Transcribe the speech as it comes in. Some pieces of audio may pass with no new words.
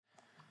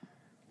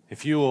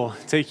If you will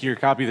take your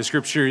copy of the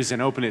scriptures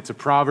and open it to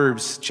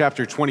Proverbs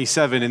chapter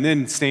 27 and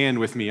then stand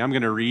with me. I'm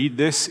going to read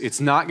this. It's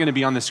not going to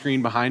be on the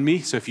screen behind me.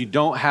 So if you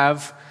don't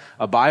have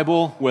a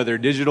Bible, whether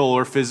digital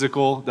or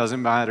physical,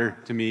 doesn't matter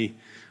to me.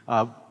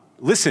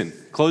 Listen,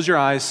 close your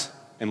eyes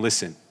and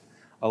listen.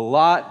 A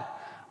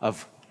lot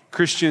of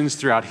Christians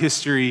throughout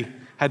history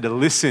had to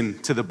listen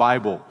to the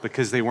Bible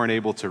because they weren't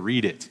able to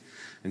read it.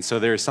 And so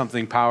there is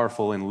something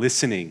powerful in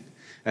listening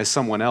as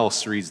someone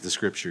else reads the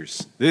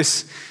scriptures.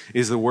 This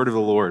is the word of the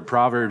Lord,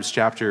 Proverbs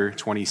chapter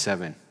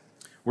 27.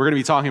 We're going to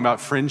be talking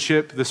about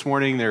friendship this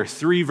morning. There are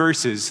 3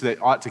 verses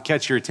that ought to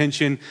catch your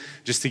attention.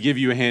 Just to give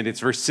you a hint,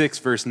 it's verse 6,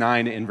 verse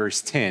 9, and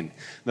verse 10.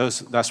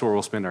 That's where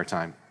we'll spend our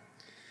time.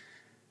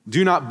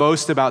 Do not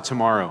boast about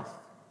tomorrow,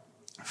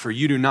 for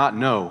you do not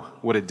know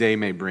what a day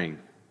may bring.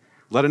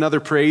 Let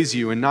another praise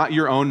you and not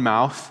your own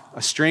mouth,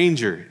 a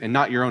stranger and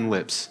not your own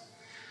lips.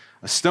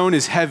 A stone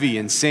is heavy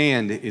and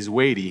sand is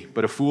weighty,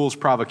 but a fool's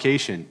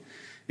provocation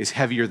is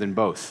heavier than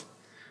both.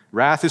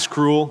 Wrath is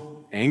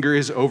cruel, anger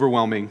is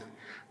overwhelming,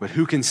 but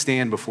who can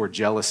stand before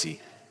jealousy?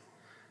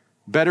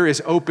 Better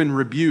is open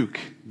rebuke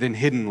than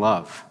hidden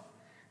love.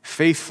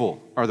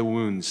 Faithful are the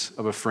wounds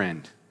of a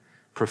friend.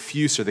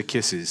 Profuse are the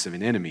kisses of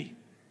an enemy.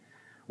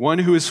 One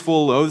who is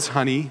full loathes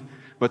honey,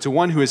 but to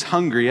one who is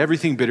hungry,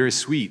 everything bitter is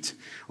sweet.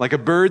 Like a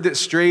bird that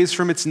strays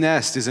from its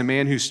nest is a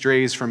man who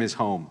strays from his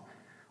home.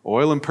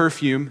 Oil and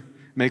perfume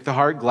make the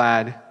heart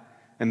glad,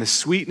 and the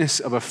sweetness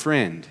of a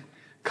friend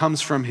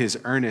comes from his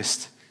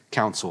earnest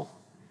counsel.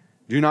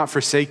 Do not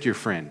forsake your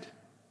friend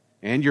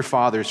and your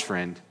father's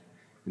friend,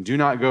 and do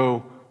not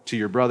go to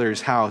your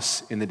brother's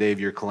house in the day of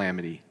your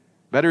calamity.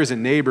 Better is a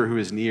neighbor who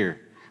is near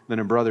than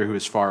a brother who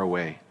is far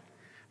away.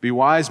 Be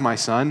wise, my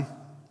son,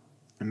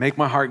 and make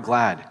my heart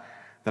glad,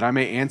 that I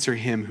may answer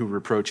him who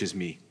reproaches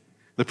me.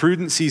 The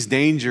prudent sees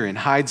danger and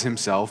hides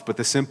himself, but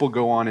the simple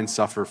go on and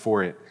suffer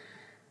for it.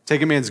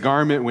 Take a man's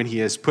garment when he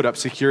has put up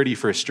security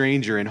for a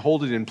stranger, and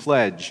hold it in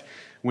pledge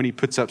when he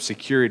puts up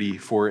security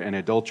for an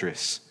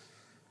adulteress.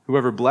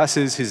 Whoever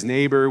blesses his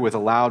neighbor with a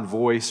loud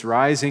voice,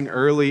 rising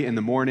early in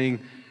the morning,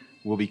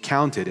 will be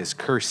counted as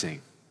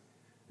cursing.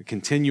 A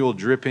continual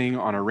dripping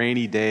on a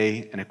rainy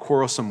day and a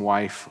quarrelsome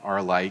wife are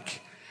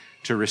alike.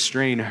 To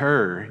restrain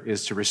her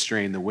is to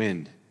restrain the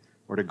wind,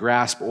 or to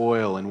grasp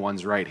oil in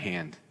one's right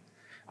hand.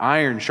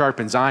 Iron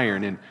sharpens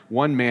iron, and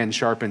one man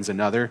sharpens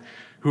another.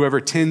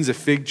 Whoever tends a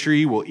fig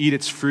tree will eat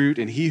its fruit,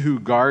 and he who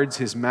guards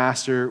his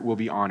master will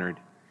be honored.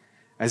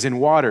 As in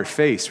water,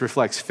 face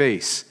reflects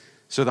face,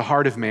 so the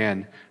heart of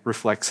man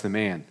reflects the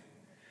man.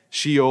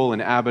 Sheol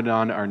and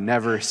Abaddon are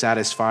never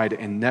satisfied,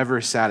 and never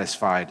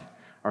satisfied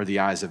are the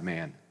eyes of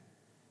man.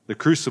 The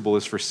crucible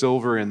is for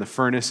silver, and the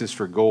furnace is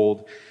for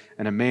gold,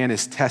 and a man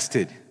is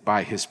tested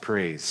by his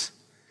praise.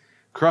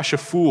 Crush a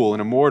fool in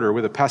a mortar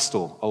with a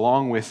pestle,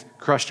 along with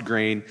crushed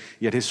grain,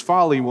 yet his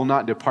folly will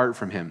not depart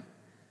from him.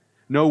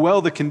 Know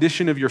well the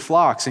condition of your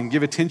flocks and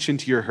give attention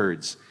to your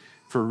herds,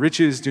 for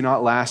riches do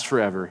not last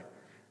forever,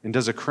 and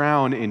does a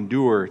crown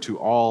endure to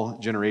all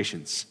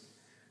generations.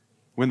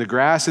 When the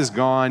grass is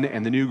gone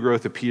and the new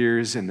growth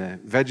appears and the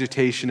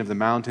vegetation of the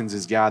mountains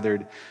is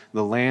gathered,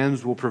 the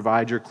lambs will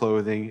provide your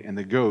clothing and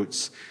the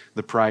goats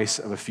the price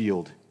of a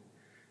field.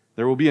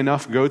 There will be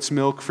enough goat's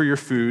milk for your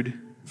food,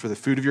 for the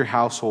food of your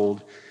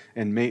household,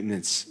 and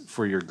maintenance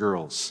for your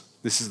girls.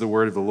 This is the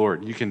word of the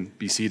Lord. You can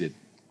be seated.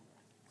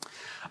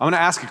 I'm going to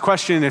ask a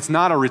question. It's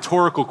not a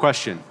rhetorical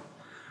question.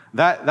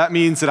 That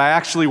means that I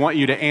actually want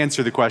you to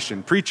answer the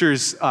question.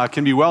 Preachers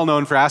can be well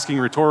known for asking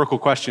rhetorical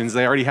questions.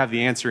 They already have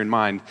the answer in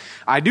mind.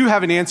 I do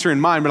have an answer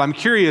in mind, but I'm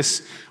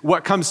curious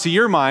what comes to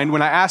your mind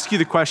when I ask you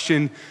the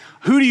question,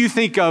 who do you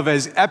think of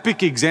as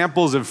epic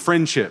examples of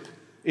friendship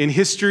in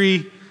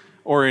history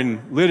or in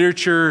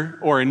literature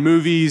or in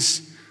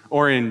movies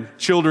or in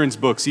children's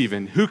books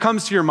even? Who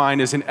comes to your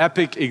mind as an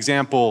epic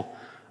example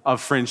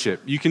of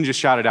friendship? You can just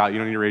shout it out. You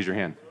don't need to raise your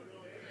hand.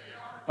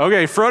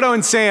 Okay, Frodo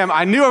and Sam.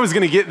 I knew I was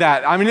going to get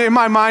that. I mean, in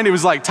my mind, it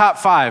was like top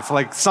 5.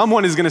 Like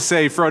someone is going to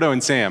say Frodo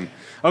and Sam.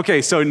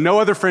 Okay, so no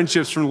other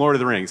friendships from Lord of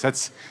the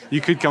Rings.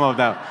 You could come up with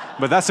that,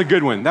 but that's a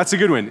good one. That's a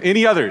good one.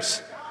 Any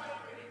others?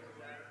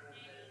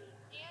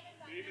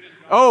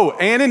 Oh,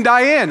 Anne and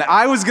Diane.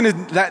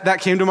 That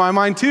came to my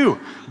mind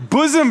too.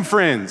 Bosom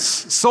friends,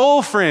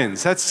 soul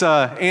friends. That's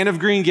Anne of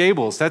Green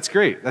Gables. That's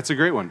great. That's a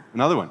great one.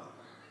 Another one.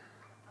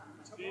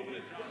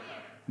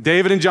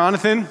 David and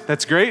Jonathan,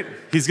 that's great.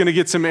 He's going to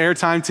get some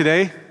airtime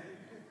today.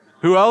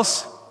 Who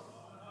else?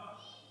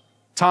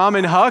 Tom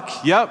and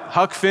Huck. Yep,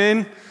 Huck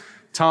Finn,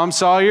 Tom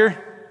Sawyer.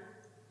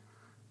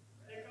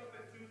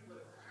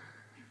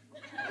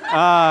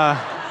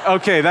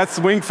 Okay, that's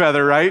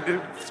Wingfeather, right?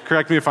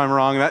 Correct me if I'm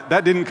wrong.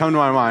 That didn't come to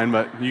my mind,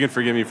 but you can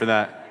forgive me for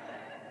that.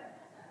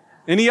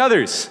 Any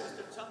others?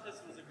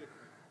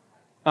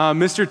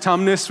 Mr.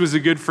 Tumnus was a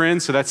good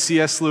friend, so that's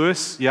C.S.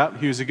 Lewis. Yep,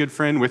 he was a good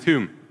friend. With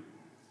whom?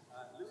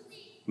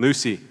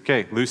 Lucy.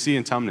 Okay, Lucy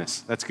and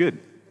Tumnus. That's good.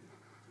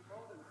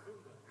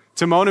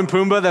 Timon and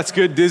Pumbaa, that's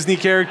good. Disney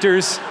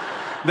characters.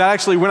 That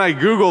actually, when I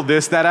Googled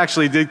this, that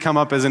actually did come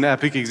up as an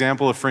epic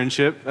example of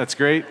friendship. That's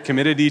great.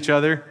 Committed to each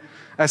other.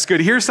 That's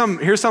good. Here's some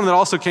that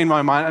also came to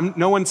my mind.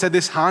 No one said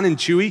this. Han and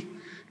Chewie.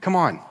 Come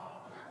on.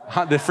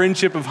 The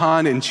friendship of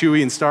Han and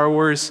Chewie in Star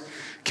Wars.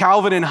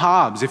 Calvin and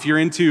Hobbes, if you're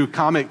into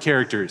comic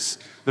characters.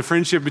 The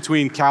friendship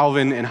between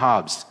Calvin and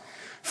Hobbes.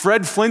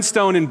 Fred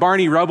Flintstone and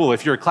Barney Rubble,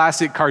 if you're a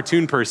classic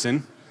cartoon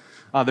person.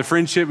 The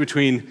friendship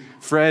between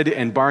Fred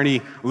and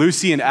Barney.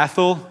 Lucy and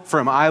Ethel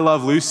from I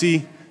Love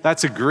Lucy.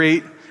 That's a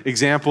great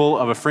example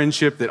of a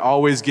friendship that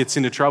always gets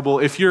into trouble.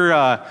 If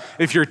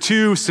you're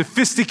too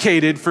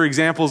sophisticated for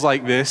examples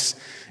like this,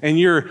 and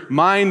your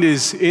mind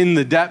is in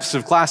the depths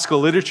of classical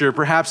literature,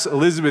 perhaps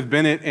Elizabeth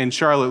Bennet and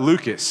Charlotte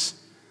Lucas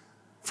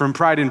from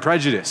Pride and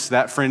Prejudice,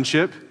 that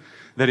friendship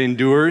that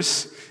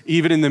endures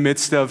even in the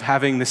midst of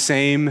having the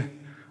same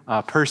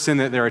person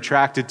that they're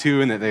attracted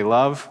to and that they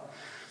love.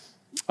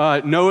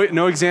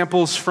 No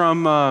examples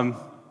from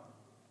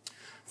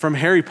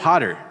Harry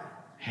Potter.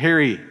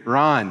 Harry,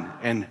 Ron,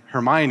 and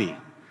Hermione,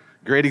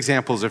 great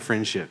examples of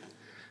friendship.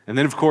 And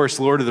then, of course,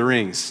 Lord of the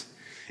Rings.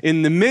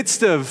 In the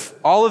midst of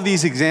all of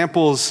these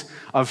examples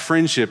of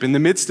friendship, in the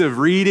midst of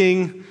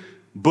reading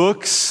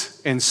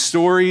books and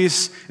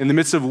stories, in the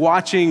midst of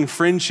watching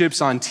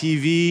friendships on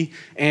TV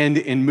and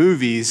in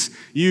movies,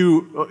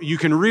 you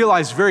can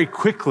realize very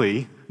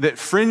quickly that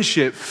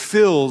friendship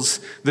fills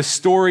the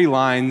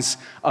storylines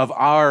of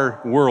our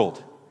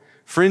world.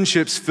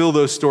 Friendships fill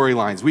those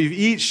storylines. We've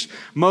each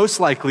most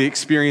likely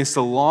experienced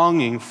the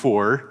longing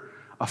for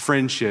a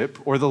friendship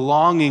or the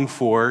longing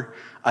for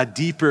a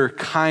deeper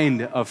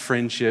kind of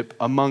friendship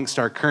amongst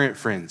our current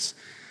friends.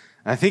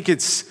 I think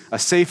it's a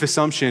safe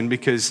assumption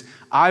because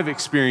I've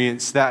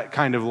experienced that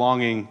kind of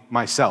longing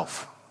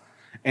myself.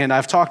 And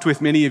I've talked with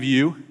many of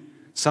you,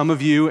 some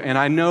of you, and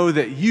I know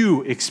that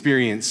you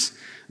experience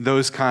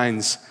those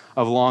kinds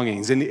of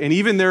longings. And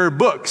even there are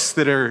books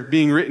that are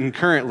being written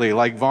currently,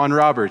 like Vaughn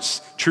Roberts'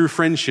 True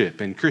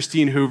Friendship and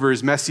Christine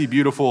Hoover's Messy,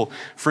 Beautiful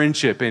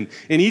Friendship. And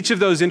in each of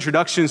those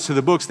introductions to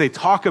the books, they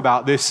talk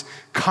about this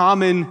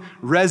common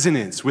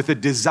resonance with a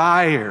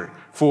desire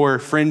for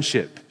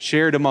friendship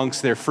shared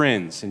amongst their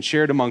friends and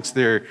shared amongst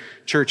their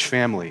church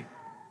family.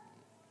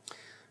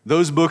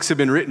 Those books have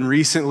been written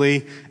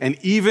recently, and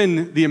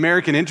even the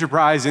American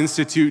Enterprise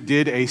Institute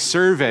did a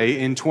survey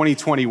in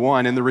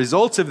 2021, and the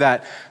results of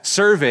that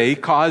survey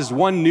caused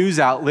one news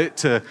outlet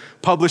to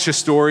publish a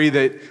story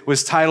that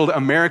was titled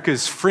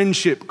America's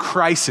Friendship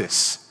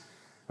Crisis.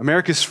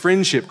 America's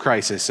Friendship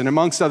Crisis. And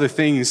amongst other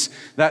things,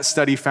 that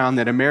study found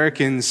that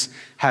Americans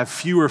have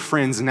fewer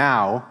friends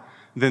now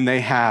than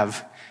they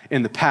have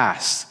in the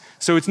past.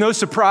 So it's no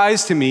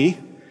surprise to me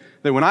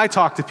that when I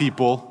talk to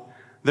people,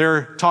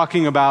 they're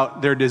talking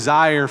about their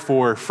desire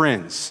for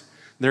friends,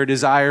 their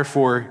desire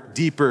for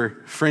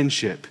deeper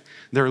friendship.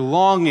 They're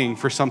longing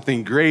for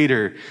something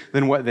greater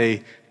than what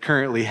they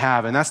currently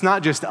have. And that's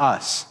not just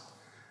us.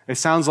 It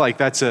sounds like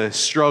that's a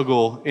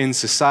struggle in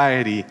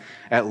society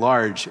at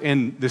large.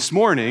 And this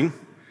morning,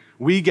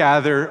 we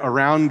gather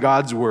around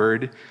God's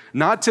word,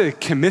 not to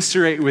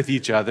commiserate with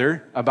each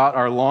other about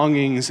our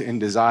longings and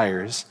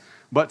desires,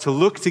 but to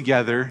look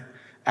together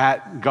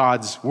at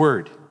God's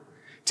word,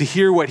 to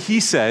hear what he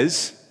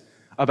says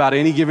about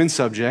any given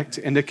subject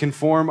and to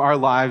conform our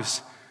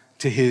lives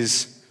to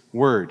his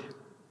word.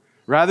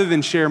 Rather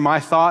than share my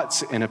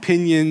thoughts and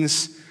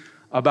opinions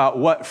about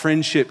what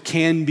friendship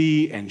can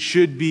be and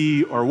should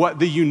be, or what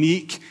the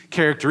unique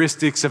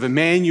characteristics of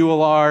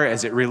Emmanuel are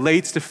as it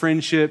relates to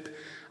friendship,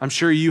 I'm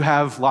sure you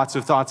have lots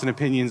of thoughts and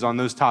opinions on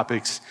those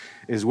topics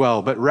as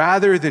well. But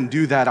rather than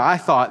do that, I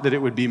thought that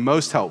it would be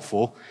most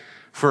helpful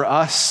for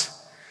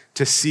us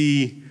to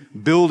see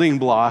building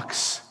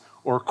blocks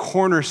or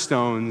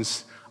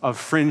cornerstones of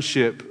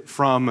friendship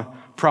from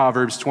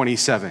Proverbs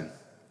 27.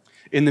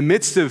 In the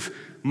midst of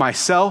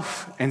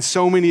myself and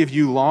so many of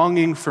you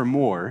longing for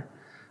more,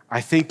 I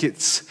think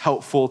it's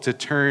helpful to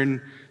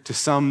turn to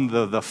some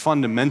of the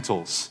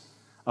fundamentals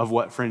of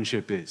what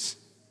friendship is.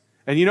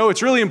 And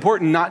it's really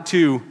important not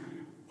to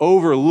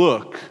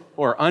overlook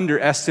or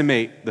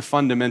underestimate the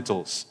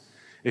fundamentals.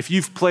 If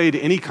you've played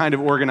any kind of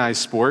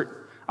organized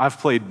sport, I've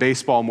played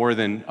baseball more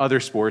than other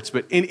sports,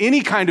 but in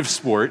any kind of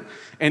sport,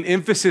 an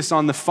emphasis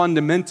on the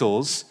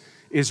fundamentals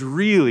is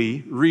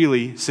really,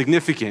 really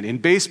significant. In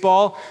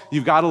baseball,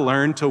 you've got to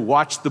learn to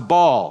watch the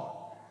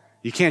ball.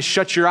 You can't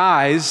shut your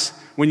eyes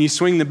when you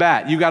swing the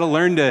bat. You've got to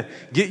learn to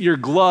get your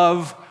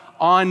glove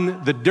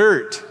on the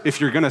dirt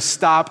if you're going to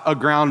stop a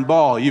ground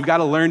ball. You've got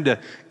to learn to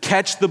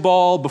catch the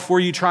ball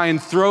before you try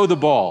and throw the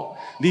ball.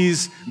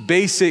 These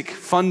basic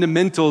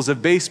fundamentals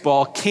of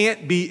baseball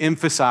can't be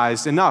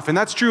emphasized enough. And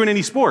that's true in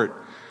any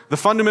sport. The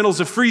fundamentals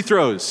of free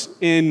throws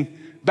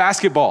in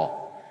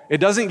basketball. It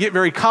doesn't get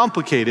very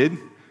complicated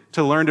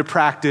to learn to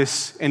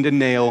practice and to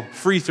nail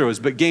free throws,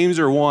 but games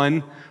are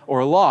won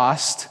or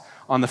lost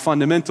on the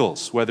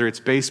fundamentals, whether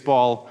it's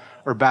baseball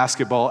or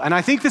basketball. And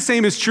I think the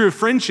same is true of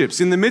friendships.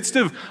 In the midst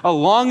of a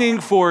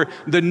longing for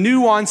the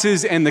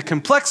nuances and the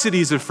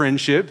complexities of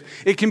friendship,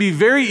 it can be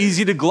very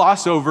easy to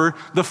gloss over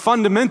the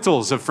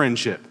fundamentals of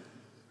friendship.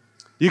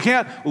 You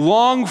can't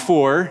long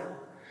for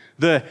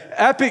the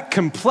epic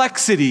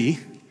complexity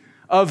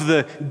of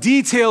the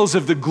details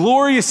of the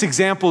glorious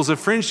examples of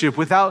friendship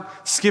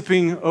without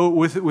skipping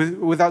over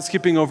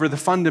the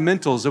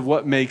fundamentals of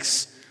what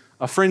makes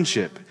a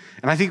friendship.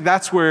 And I think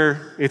that's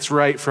where it's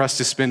right for us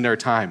to spend our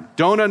time.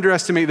 Don't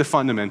underestimate the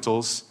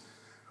fundamentals.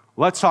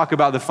 Let's talk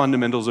about the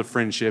fundamentals of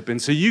friendship.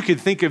 And so you could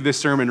think of this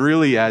sermon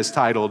really as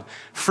titled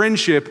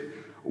Friendship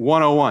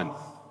 101.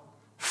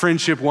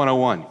 Friendship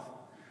 101.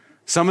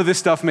 Some of this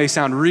stuff may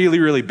sound really,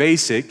 really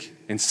basic,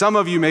 and some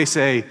of you may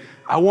say,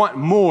 I want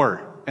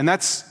more. And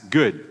that's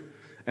good,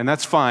 and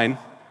that's fine,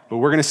 but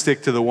we're going to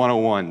stick to the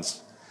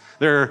 101s.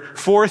 There are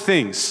 4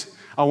 things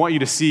I want you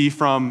to see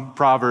from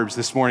Proverbs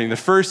this morning. The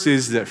first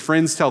is that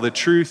friends tell the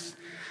truth.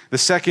 The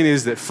second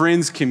is that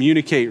friends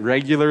communicate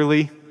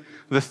regularly.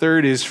 The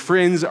third is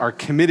friends are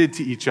committed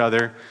to each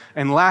other.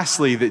 And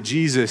lastly, that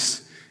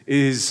Jesus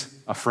is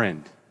a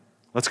friend.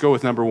 Let's go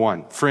with number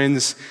 1.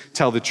 Friends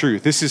tell the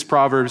truth. This is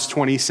Proverbs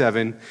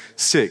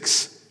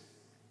 27:6.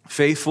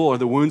 Faithful are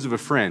the wounds of a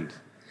friend,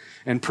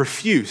 and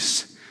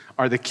profuse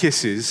are the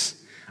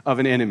kisses of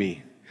an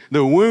enemy.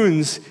 The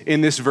wounds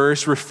in this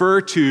verse refer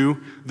to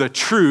the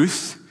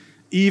truth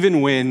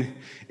even when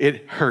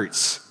it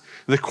hurts.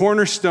 The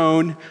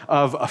cornerstone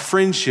of a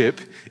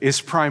friendship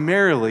is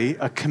primarily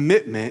a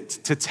commitment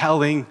to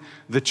telling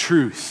the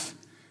truth,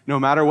 no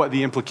matter what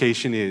the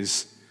implication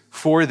is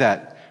for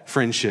that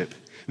friendship.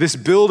 This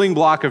building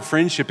block of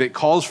friendship, it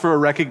calls for a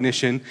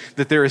recognition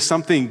that there is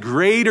something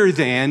greater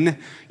than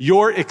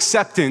your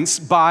acceptance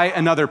by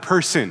another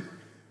person.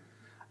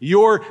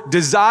 Your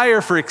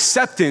desire for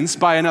acceptance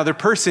by another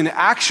person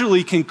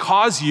actually can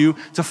cause you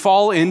to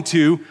fall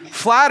into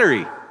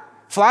flattery.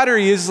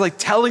 Flattery is like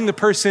telling the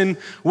person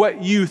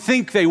what you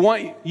think they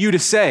want you to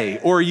say,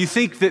 or you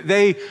think that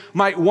they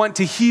might want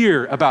to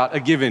hear about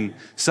a given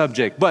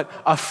subject. But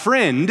a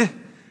friend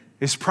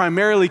is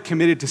primarily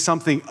committed to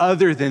something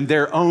other than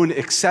their own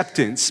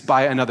acceptance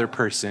by another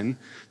person.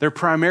 They're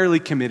primarily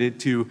committed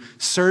to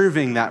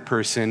serving that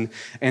person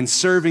and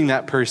serving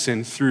that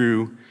person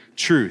through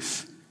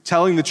truth.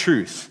 Telling the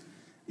truth,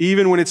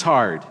 even when it's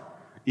hard,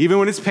 even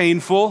when it's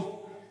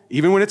painful,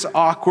 even when it's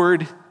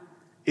awkward,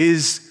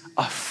 is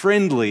a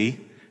friendly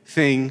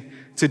thing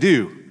to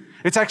do.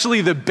 It's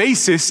actually the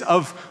basis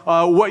of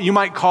what you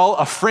might call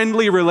a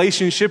friendly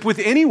relationship with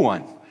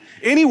anyone.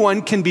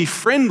 Anyone can be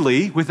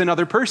friendly with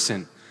another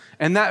person,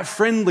 and that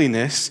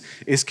friendliness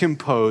is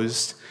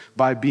composed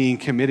by being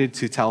committed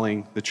to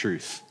telling the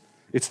truth.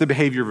 It's the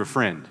behavior of a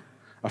friend.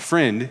 A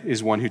friend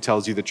is one who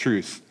tells you the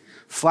truth.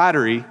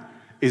 Flattery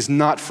is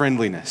not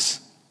friendliness.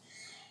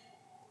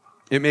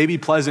 It may be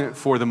pleasant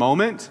for the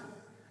moment.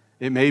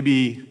 It may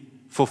be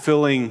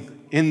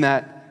fulfilling in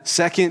that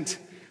second,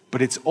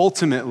 but it's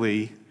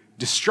ultimately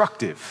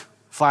destructive.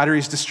 Flattery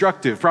is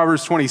destructive.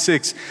 Proverbs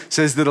 26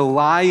 says that a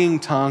lying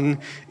tongue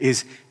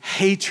is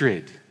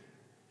hatred.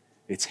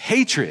 It's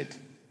hatred.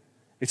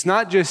 It's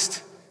not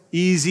just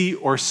easy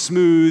or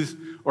smooth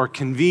or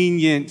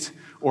convenient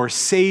or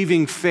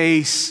saving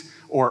face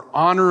or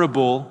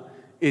honorable.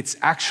 It's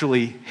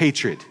actually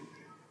hatred.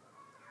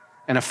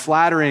 And a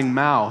flattering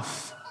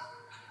mouth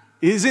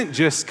isn't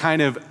just kind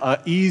of an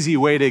easy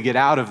way to get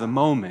out of the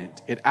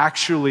moment. It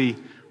actually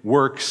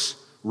works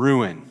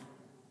ruin.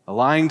 A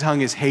lying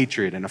tongue is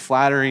hatred, and a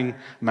flattering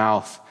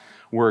mouth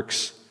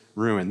works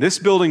ruin. This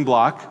building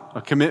block,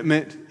 a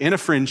commitment in a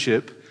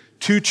friendship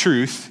to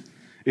truth,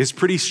 is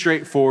pretty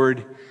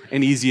straightforward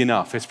and easy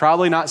enough. It's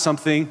probably not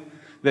something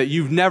that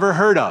you've never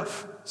heard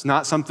of. It's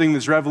not something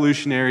that's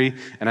revolutionary,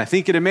 and I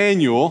think at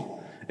Emmanuel,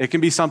 it can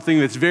be something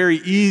that's very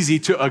easy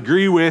to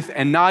agree with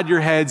and nod your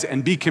heads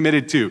and be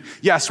committed to.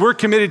 Yes, we're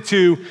committed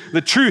to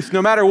the truth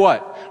no matter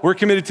what. We're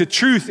committed to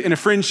truth in a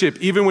friendship,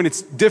 even when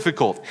it's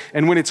difficult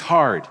and when it's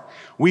hard.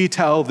 We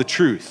tell the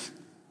truth.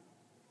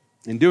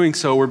 In doing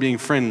so, we're being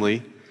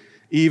friendly,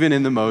 even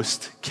in the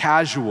most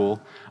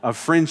casual of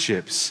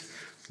friendships.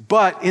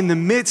 But in the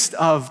midst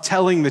of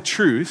telling the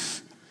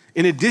truth,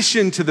 in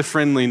addition to the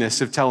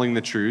friendliness of telling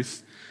the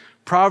truth,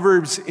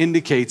 Proverbs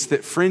indicates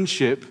that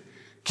friendship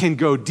can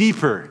go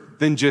deeper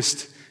than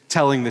just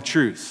telling the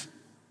truth.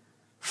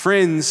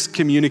 Friends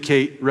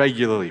communicate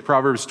regularly.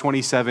 Proverbs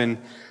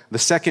 27, the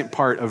second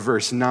part of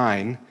verse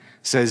 9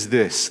 says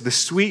this: the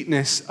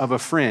sweetness of a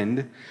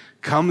friend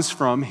comes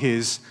from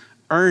his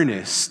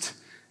earnest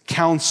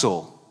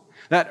counsel.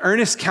 That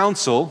earnest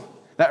counsel,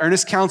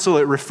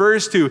 it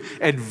refers to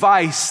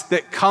advice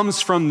that comes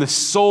from the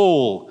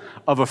soul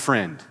of a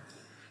friend.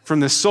 From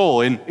the soul.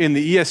 In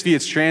the ESV,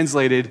 it's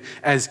translated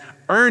as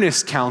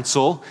earnest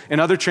counsel. In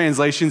other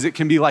translations, it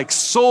can be like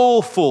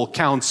soulful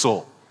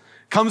counsel.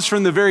 Comes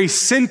from the very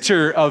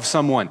center of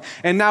someone.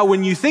 And now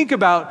when you think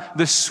about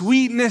the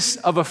sweetness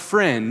of a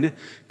friend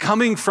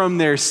coming from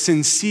their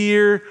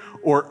sincere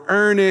or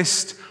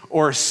earnest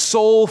or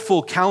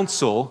soulful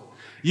counsel,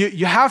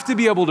 you have to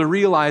be able to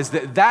realize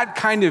that that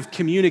kind of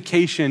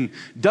communication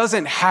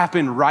doesn't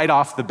happen right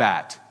off the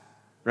bat,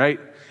 right?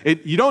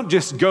 You don't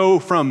just go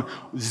from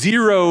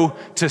 0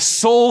 to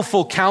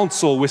soulful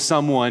counsel with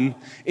someone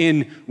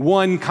in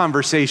one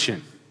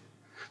conversation.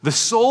 The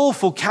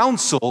soulful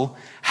counsel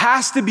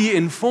has to be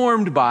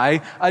informed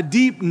by a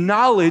deep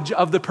knowledge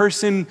of the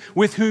person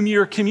with whom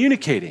you're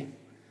communicating.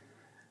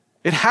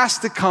 It has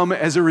to come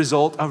as a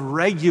result of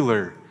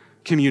regular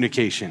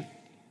communication.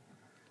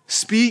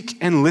 Speak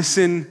and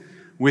listen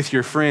with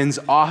your friends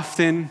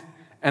often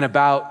and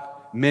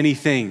about many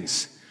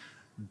things.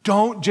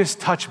 Don't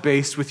just touch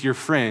base with your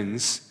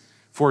friends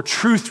for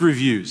truth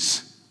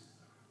reviews,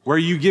 where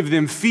you give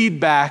them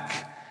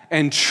feedback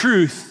and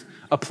truth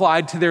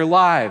applied to their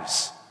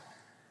lives.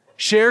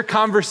 Share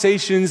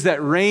conversations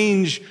that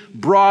range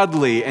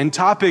broadly and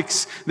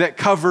topics that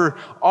cover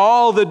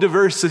all the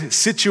diverse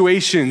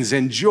situations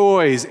and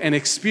joys and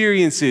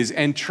experiences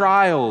and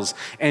trials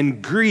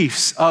and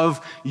griefs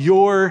of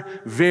your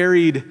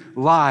varied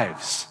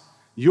lives.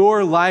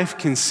 Your life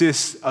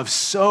consists of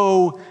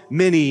so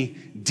many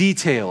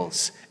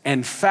details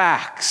and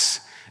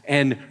facts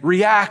and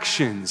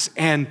reactions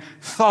and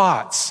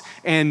thoughts,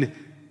 and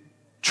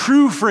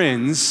true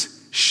friends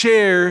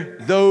share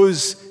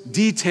those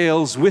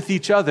details with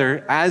each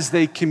other as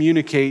they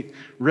communicate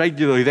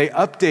regularly. They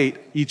update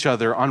each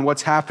other on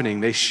what's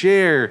happening. They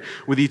share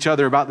with each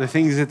other about the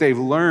things that they've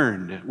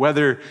learned,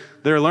 whether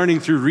they're learning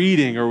through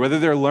reading or whether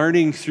they're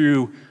learning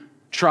through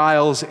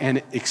trials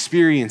and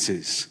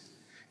experiences.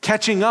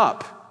 Catching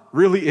up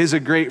really is a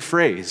great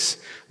phrase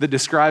that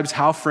describes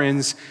how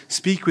friends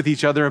speak with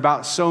each other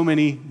about so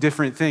many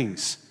different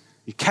things.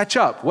 You catch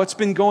up. What's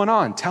been going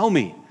on? Tell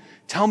me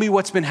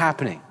what's been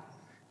happening.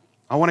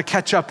 I want to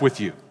catch up with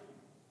you.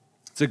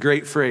 It's a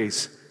great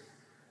phrase.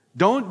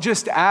 Don't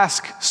just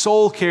ask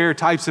soul care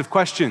types of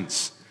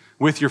questions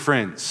with your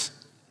friends.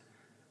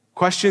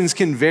 Questions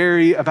can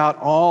vary about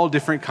all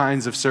different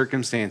kinds of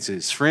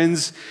circumstances.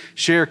 Friends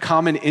share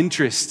common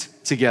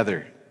interest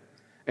together.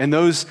 And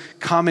those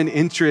common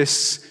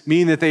interests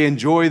mean that they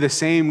enjoy the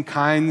same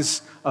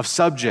kinds of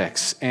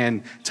subjects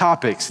and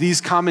topics. These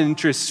common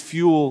interests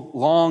fuel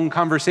long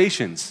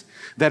conversations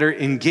that are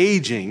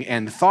engaging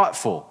and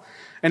thoughtful.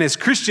 And as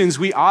Christians,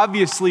 we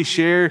obviously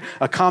share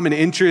a common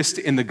interest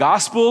in the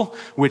gospel,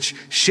 which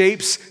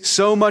shapes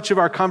so much of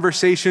our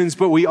conversations,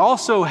 but we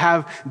also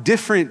have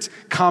different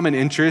common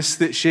interests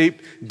that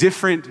shape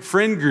different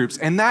friend groups,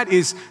 and that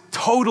is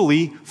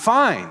totally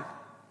fine.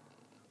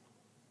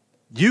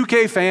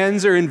 UK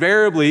fans are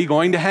invariably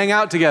going to hang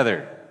out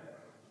together.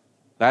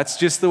 That's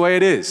just the way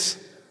it is.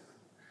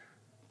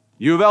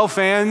 U of L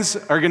fans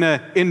are going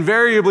to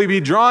invariably be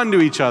drawn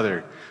to each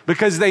other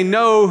because they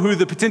know who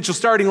the potential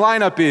starting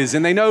lineup is,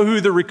 and they know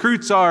who the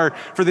recruits are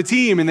for the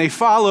team, and they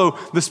follow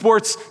the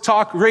sports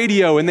talk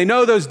radio, and they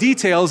know those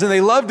details, and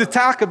they love to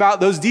talk about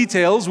those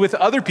details with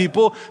other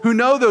people who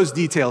know those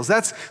details.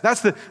 That's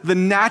the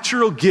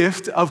natural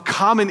gift of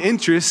common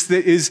interest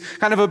that is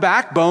kind of a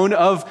backbone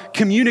of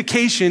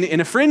communication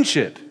in a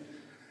friendship.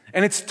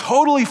 And it's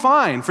totally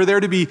fine for there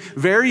to be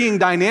varying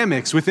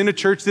dynamics within a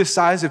church this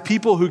size of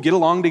people who get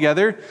along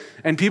together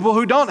and people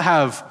who don't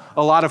have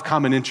a lot of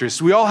common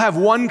interests. We all have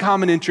one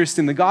common interest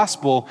in the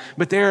gospel,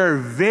 but there are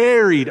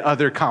varied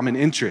other common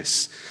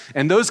interests.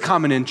 And those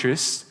common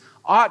interests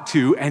ought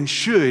to and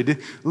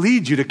should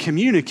lead you to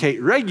communicate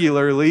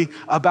regularly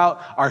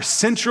about our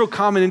central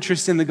common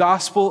interest in the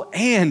gospel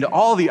and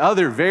all the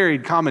other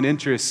varied common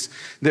interests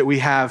that we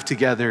have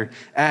together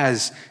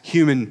as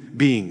human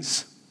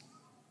beings.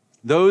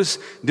 Those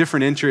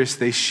different interests,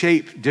 they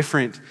shape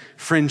different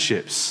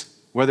friendships,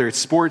 whether it's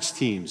sports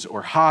teams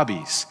or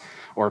hobbies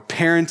or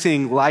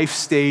parenting life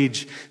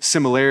stage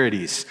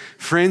similarities.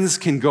 Friends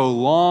can go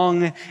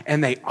long,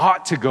 and they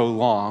ought to go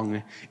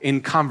long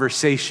in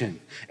conversation.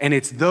 And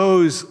it's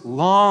those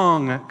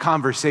long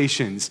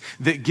conversations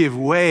that give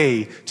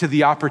way to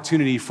the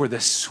opportunity for the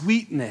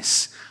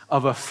sweetness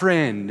of a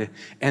friend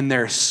and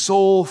their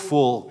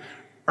soulful,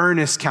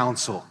 earnest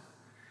counsel.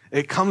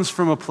 It comes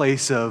from a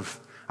place of,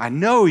 I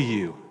know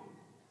you.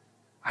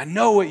 I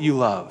know what you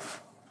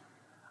love.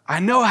 I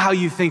know how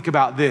you think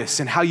about this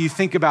and how you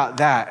think about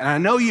that. And I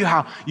know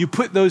how you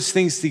put those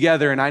things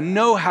together. And I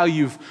know how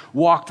you've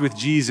walked with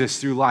Jesus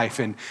through life.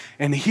 And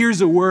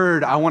here's a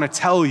word I want to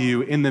tell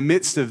you in the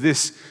midst of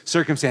this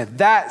circumstance.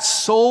 That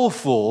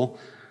soulful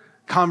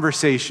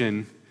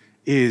conversation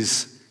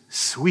is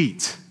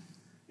sweet.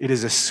 It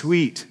is a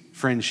sweet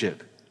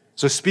friendship.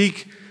 So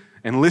speak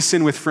and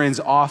listen with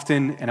friends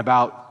often and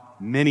about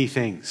many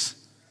things.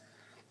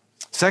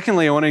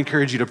 Secondly, I want to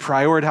encourage you to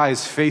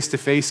prioritize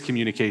face-to-face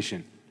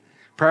communication.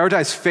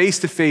 Prioritize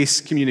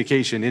face-to-face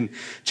communication. In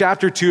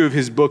chapter 2 of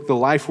his book, The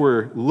Life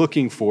We're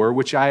Looking For,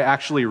 which I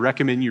actually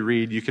recommend you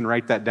read, you can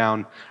write that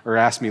down or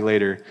ask me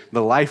later,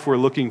 The Life We're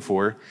Looking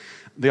For,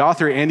 the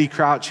author Andy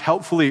Crouch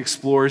helpfully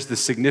explores the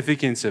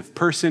significance of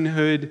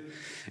personhood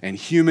and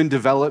human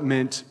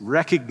development,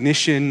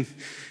 recognition,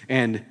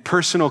 and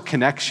personal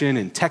connection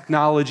and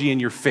technology in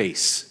your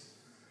face.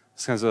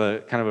 This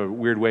is kind of a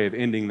weird way of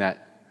ending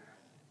that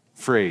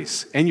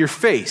phrase. And your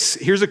face.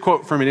 Here's a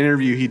quote from an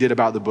interview he did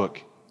about the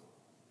book.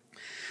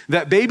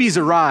 That babies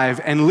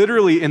arrive, and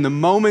literally in the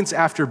moments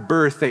after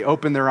birth, they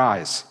open their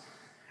eyes.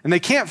 And they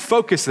can't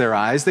focus their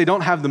eyes. They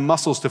don't have the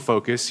muscles to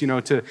focus,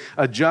 to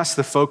adjust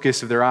the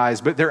focus of their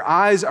eyes. But their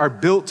eyes are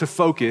built to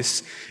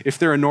focus if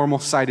they're a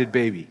normal-sighted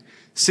baby.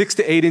 6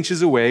 to 8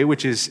 inches away,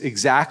 which is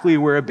exactly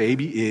where a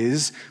baby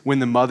is when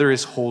the mother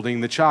is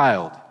holding the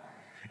child.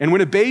 And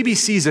when a baby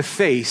sees a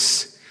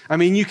face,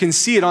 you can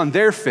see it on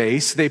their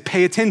face. They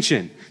pay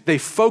attention. They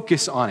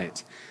focus on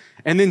it.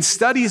 And then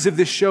studies of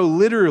this show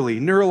literally,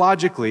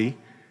 neurologically,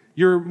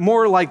 you're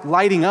more like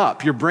lighting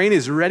up. Your brain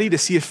is ready to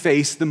see a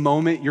face the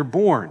moment you're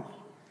born.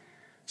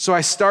 So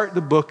I start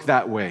the book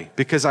that way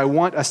because I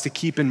want us to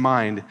keep in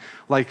mind,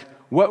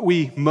 what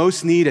we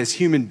most need as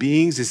human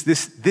beings is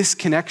this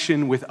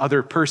connection with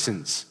other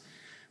persons.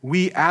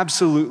 We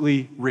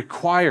absolutely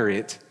require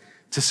it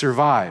to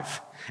survive.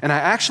 And I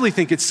actually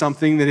think it's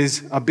something that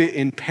is a bit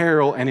in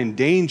peril and in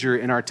danger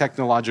in our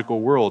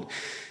technological world,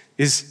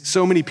 is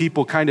so many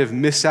people kind of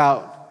miss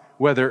out,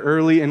 whether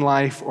early in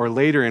life or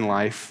later in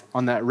life,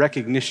 on that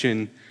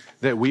recognition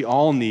that we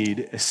all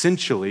need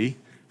essentially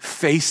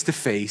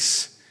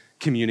face-to-face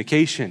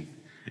communication.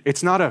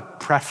 It's not a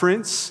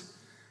preference.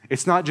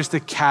 It's not just a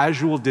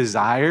casual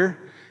desire.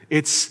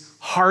 It's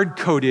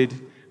hard-coded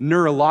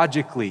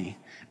neurologically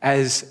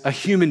as a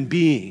human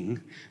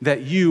being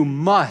that you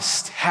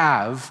must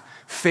have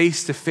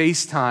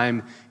face-to-face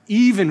time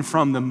even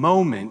from the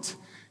moment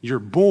you're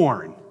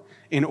born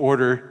in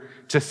order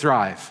to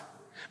thrive.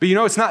 But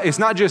it's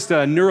not just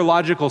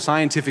neurological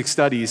scientific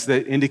studies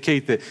that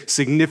indicate the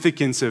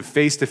significance of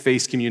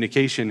face-to-face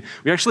communication.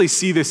 We actually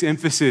see this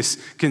emphasis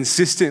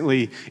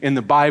consistently in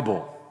the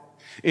Bible.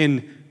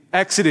 In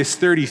Exodus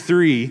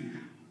 33,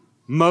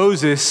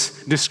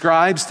 Moses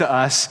describes to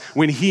us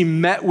when he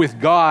met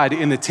with God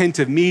in the tent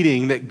of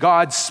meeting that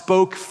God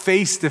spoke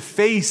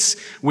face-to-face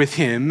with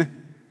him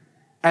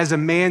as a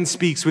man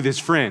speaks with his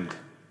friend.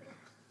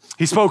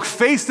 He spoke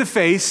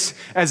face-to-face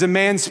as a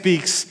man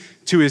speaks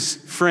to his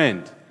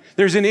friend.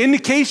 There's an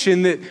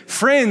indication that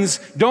friends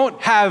don't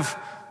have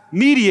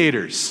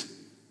mediators.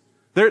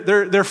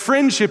 Their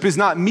friendship is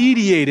not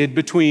mediated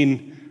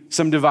between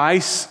some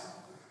device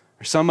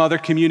or some other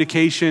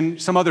communication,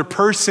 some other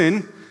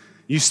person.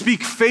 You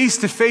speak face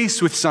to face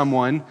with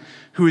someone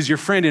who is your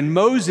friend. And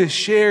Moses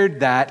shared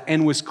that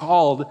and was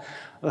called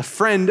a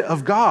friend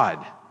of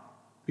God.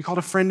 He called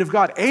a friend of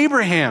God.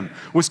 Abraham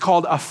was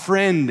called a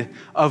friend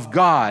of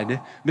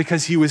God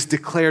because he was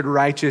declared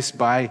righteous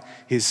by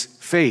his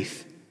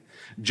faith.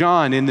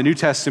 John in the New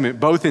Testament,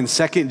 both in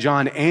 2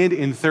 John and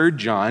in 3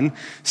 John,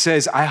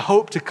 says, I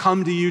hope to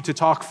come to you to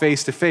talk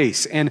face to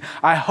face, and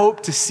I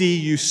hope to see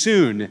you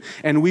soon,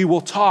 and we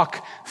will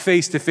talk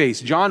face to face.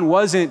 John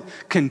wasn't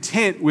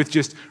content with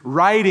just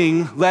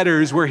writing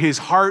letters where his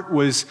heart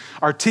was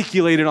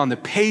articulated on the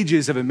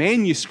pages of a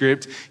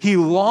manuscript. He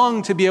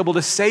longed to be able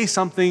to say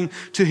something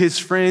to his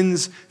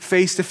friends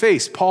face to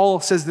face.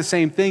 Paul says the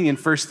same thing in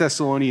 1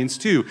 Thessalonians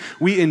 2.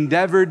 We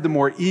endeavored the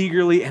more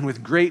eagerly and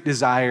with great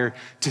desire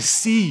to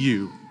see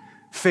you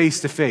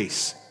face to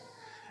face.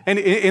 And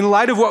in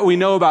light of what we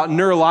know about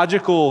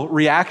neurological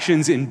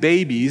reactions in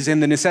babies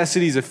and the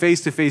necessities of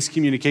face-to-face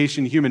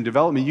communication in human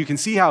development, you can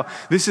see how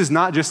this is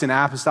not just an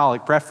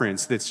apostolic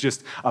preference that's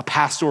just a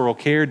pastoral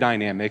care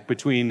dynamic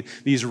between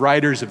these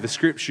writers of the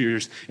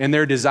scriptures and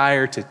their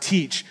desire to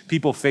teach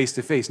people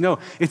face-to-face. No,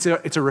 it's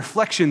a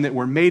reflection that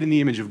we're made in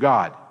the image of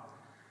God.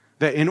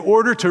 That in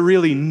order to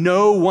really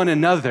know one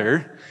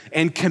another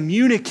and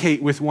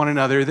communicate with one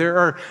another, there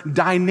are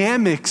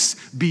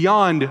dynamics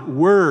beyond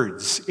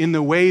words in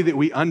the way that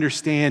we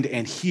understand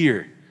and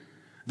hear.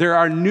 There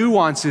are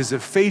nuances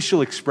of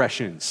facial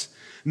expressions.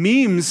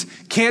 Memes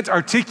can't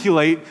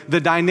articulate the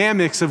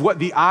dynamics of what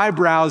the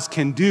eyebrows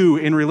can do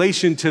in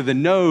relation to the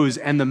nose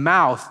and the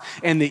mouth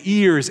and the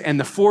ears and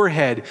the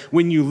forehead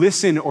when you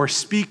listen or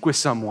speak with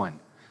someone.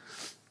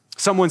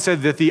 Someone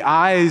said that the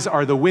eyes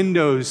are the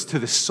windows to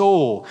the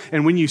soul.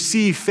 And when you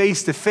see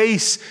face to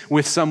face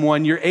with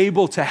someone, you're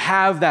able to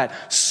have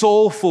that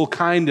soulful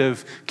kind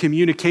of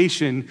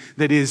communication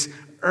that is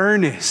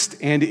earnest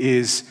and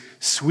is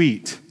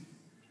sweet.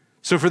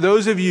 So for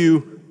those of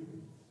you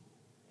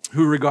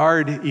who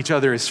regard each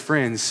other as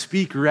friends,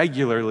 speak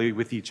regularly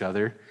with each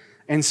other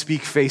and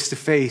speak face to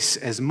face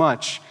as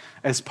much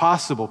as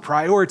possible.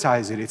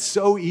 Prioritize it. It's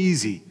so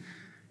easy.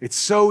 It's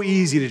so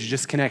easy to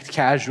just connect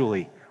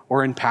casually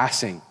or in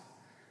passing,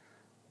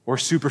 or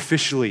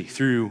superficially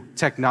through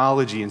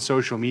technology and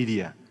social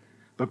media.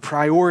 But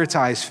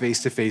prioritize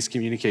face-to-face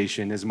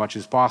communication as much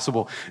as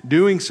possible.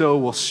 Doing so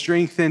will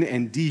strengthen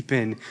and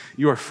deepen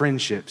your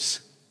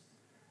friendships.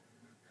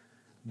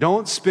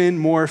 Don't spend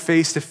more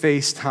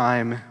face-to-face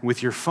time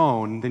with your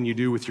phone than you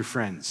do with your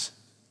friends.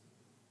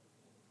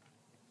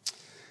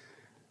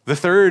 The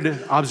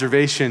third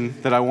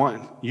observation that I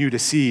want you to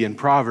see in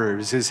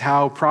Proverbs is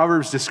how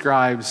Proverbs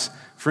describes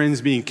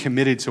friends being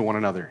committed to one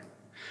another.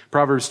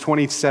 Proverbs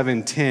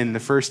 27:10, the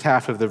first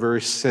half of the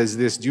verse says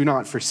this, do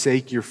not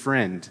forsake your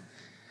friend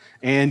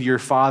and your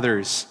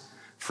father's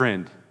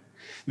friend.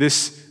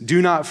 This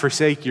do not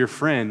forsake your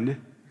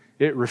friend,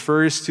 it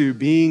refers to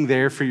being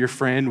there for your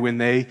friend when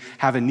they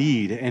have a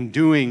need and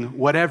doing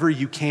whatever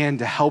you can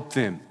to help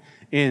them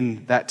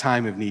in that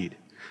time of need.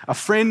 A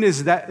friend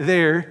is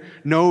there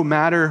no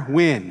matter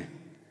when,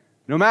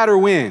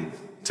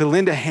 to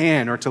lend a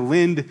hand or to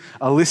lend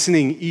a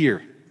listening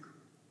ear.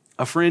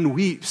 A friend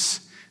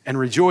weeps and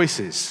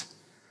rejoices,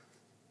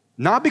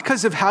 not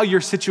because of how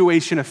your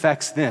situation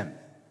affects them.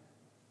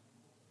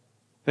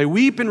 They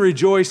weep and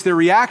rejoice. Their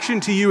reaction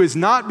to you is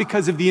not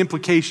because of the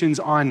implications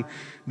on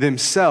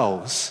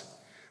themselves,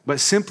 but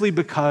simply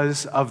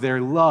because of their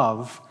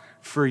love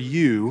for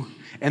you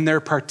and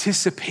their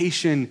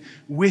participation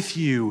with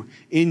you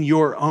in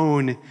your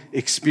own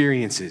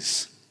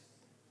experiences.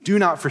 Do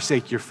not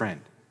forsake your friend.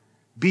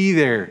 Be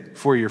there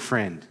for your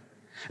friend.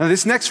 Now,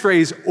 this next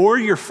phrase, or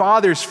your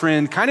father's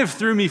friend, kind of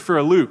threw me for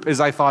a loop as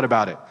I thought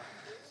about it.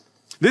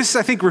 This,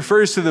 I think,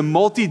 refers to the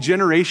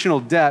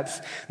multi-generational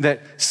depth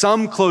that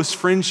some close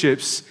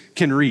friendships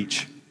can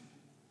reach.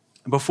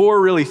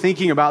 Before really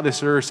thinking about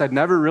this verse, I'd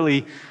never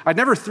really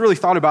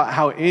thought about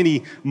how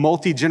any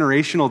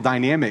multi-generational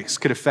dynamics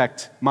could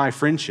affect my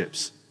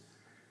friendships.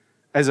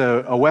 As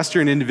a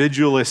Western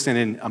individualist and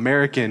an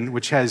American,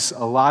 which has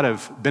a lot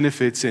of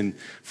benefits in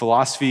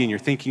philosophy and you're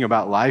thinking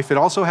about life, it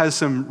also has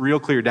some real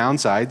clear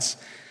downsides.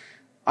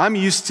 I'm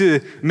used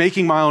to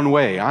making my own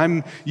way.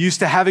 I'm used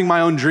to having my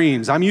own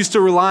dreams. I'm used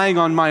to relying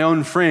on my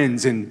own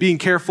friends and being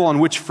careful on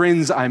which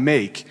friends I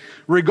make,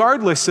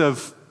 regardless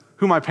of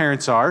who my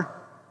parents are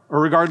or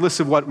regardless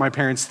of what my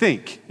parents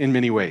think in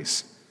many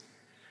ways.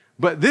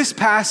 But this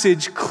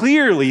passage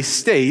clearly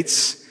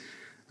states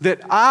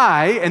that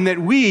I and that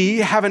we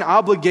have an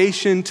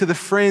obligation to the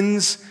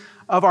friends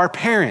of our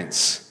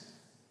parents.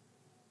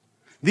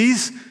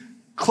 These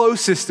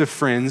closest of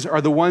friends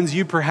are the ones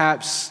you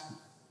perhaps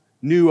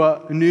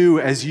knew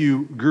as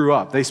you grew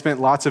up. They spent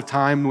lots of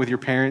time with your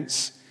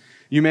parents.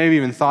 You may have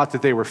even thought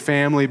that they were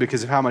family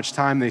because of how much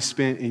time they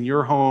spent in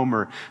your home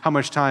or how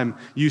much time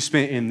you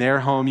spent in their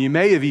home. You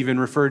may have even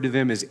referred to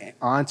them as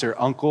aunt or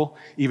uncle,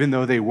 even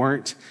though they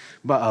weren't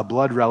a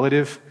blood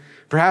relative.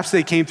 Perhaps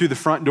they came through the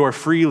front door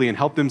freely and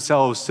helped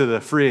themselves to the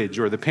fridge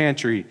or the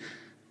pantry.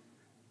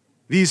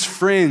 These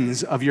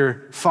friends of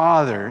your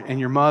father and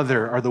your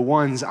mother are the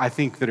ones I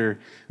think that are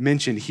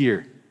mentioned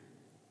here.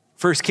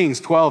 1 Kings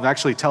 12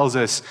 actually tells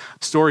us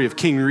the story of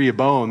King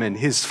Rehoboam and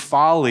his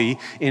folly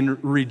in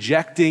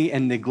rejecting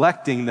and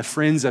neglecting the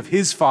friends of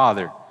his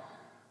father,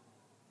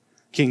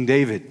 King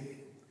David.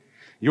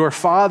 Your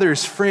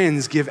father's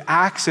friends give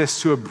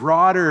access to a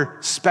broader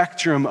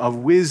spectrum of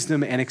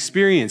wisdom and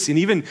experience. And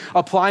even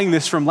applying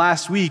this from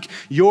last week,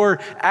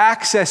 your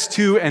access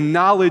to and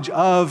knowledge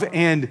of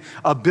and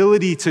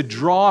ability to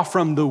draw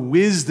from the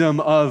wisdom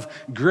of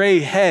gray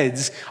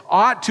heads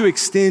ought to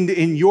extend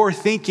in your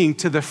thinking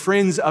to the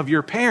friends of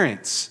your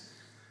parents.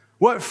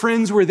 What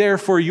friends were there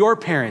for your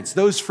parents?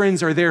 Those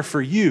friends are there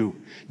for you.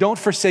 Don't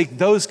forsake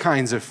those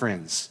kinds of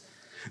friends.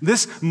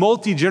 This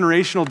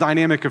multi-generational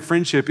dynamic of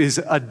friendship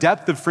is a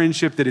depth of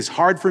friendship that is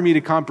hard for me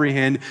to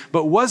comprehend,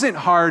 but wasn't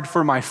hard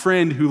for my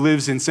friend who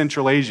lives in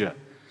Central Asia.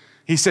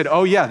 He said,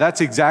 oh yeah,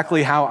 that's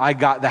exactly how I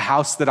got the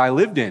house that I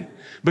lived in,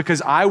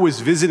 because I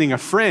was visiting a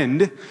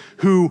friend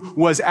who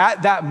was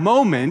at that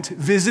moment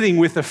visiting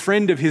with a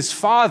friend of his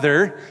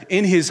father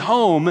in his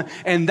home,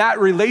 and that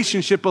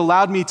relationship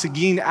allowed me to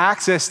gain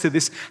access to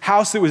this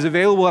house that was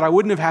available that I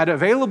wouldn't have had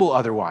available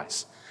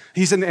otherwise.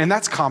 He said, and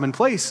that's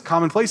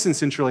commonplace in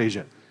Central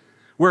Asia,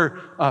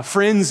 where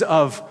friends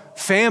of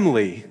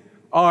family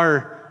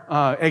are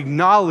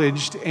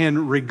acknowledged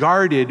and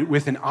regarded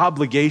with an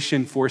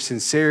obligation for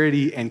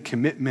sincerity and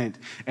commitment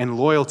and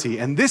loyalty.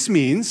 And this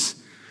means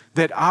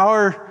that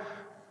our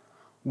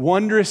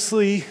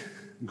wondrously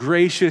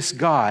gracious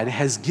God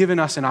has given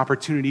us an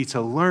opportunity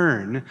to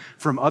learn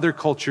from other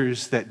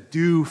cultures that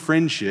do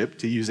friendship,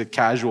 to use a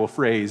casual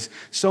phrase,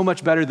 so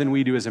much better than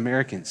we do as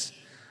Americans.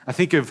 I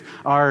think of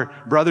our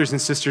brothers and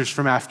sisters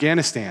from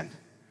Afghanistan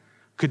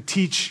could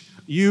teach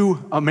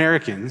you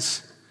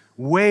Americans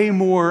way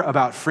more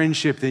about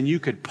friendship than you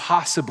could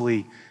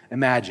possibly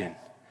imagine.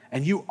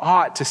 And you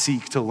ought to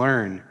seek to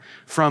learn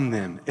from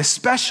them,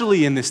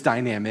 especially in this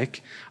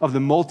dynamic of the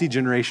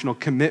multi-generational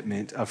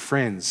commitment of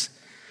friends.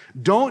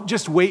 Don't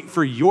just wait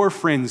for your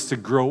friends to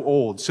grow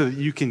old so that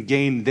you can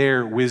gain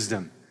their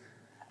wisdom.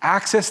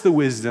 Access the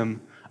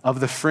wisdom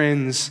of the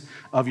friends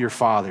of your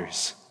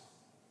fathers.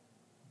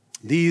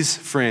 These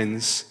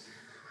friends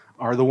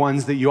are the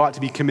ones that you ought to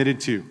be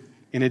committed to,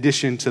 in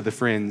addition to the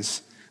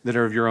friends that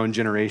are of your own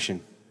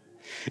generation.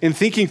 In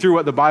thinking through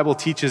what the Bible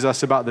teaches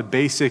us about the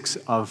basics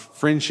of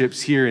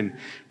friendships here in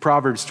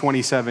Proverbs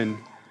 27,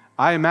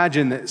 I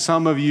imagine that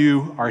some of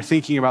you are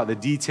thinking about the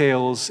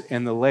details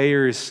and the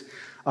layers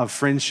of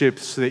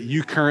friendships that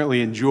you currently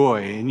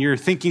enjoy. And you're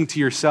thinking to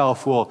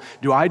yourself, well,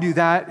 do I do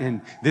that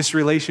in this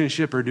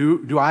relationship? Or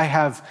do I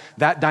have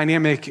that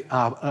dynamic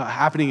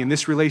happening in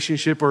this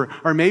relationship?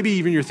 Or maybe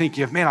even you're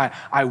thinking of, man,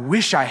 I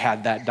wish I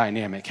had that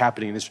dynamic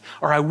happening in this,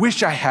 or I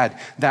wish I had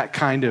that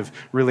kind of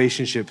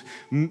relationship.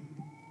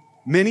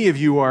 Many of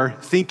you are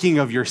thinking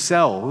of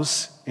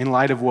yourselves in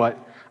light of what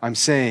I'm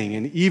saying.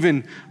 And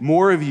even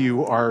more of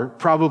you are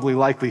probably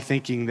likely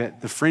thinking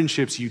that the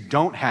friendships you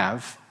don't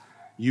have,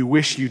 you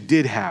wish you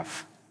did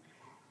have.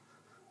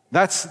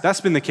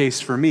 That's been the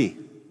case for me.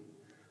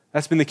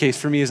 That's been the case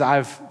for me as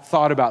I've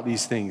thought about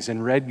these things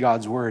and read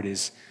God's word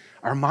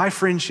are my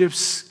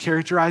friendships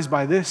characterized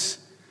by this?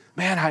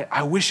 Man,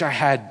 I wish I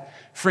had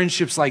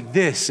friendships like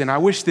this, and I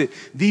wish that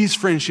these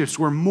friendships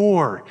were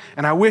more,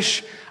 and I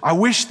wish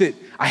that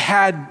I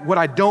had what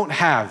I don't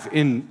have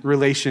in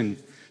relation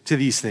to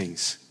these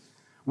things.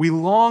 We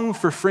long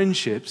for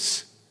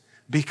friendships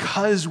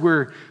because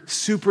we're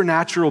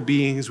supernatural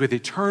beings with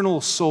eternal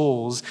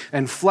souls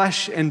and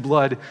flesh and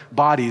blood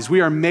bodies.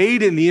 We are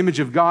made in the image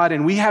of God,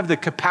 and we have the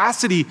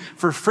capacity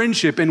for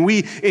friendship, and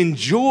we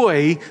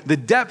enjoy the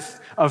depth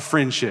of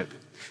friendship.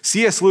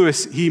 C.S.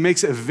 Lewis, he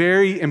makes a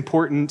very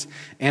important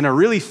and a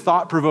really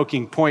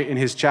thought-provoking point in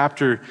his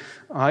chapter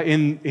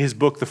in his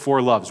book, The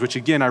Four Loves, which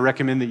again, I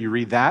recommend that you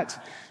read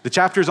that. The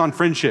chapter is on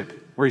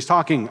friendship, where he's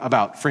talking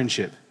about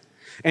friendship.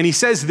 And he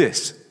says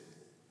this: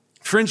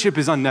 friendship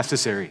is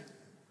unnecessary,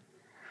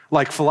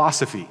 like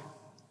philosophy,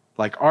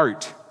 like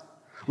art,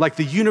 like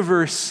the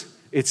universe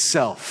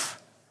itself,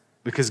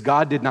 because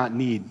God did not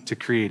need to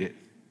create it.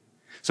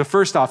 So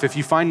first off, if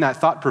you find that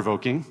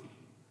thought-provoking,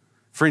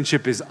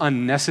 friendship is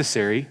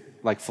unnecessary,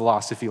 like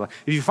philosophy.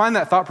 If you find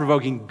that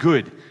thought-provoking,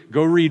 good.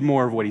 Go read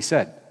more of what he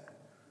said.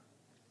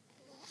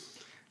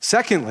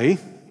 Secondly,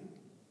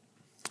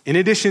 in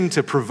addition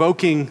to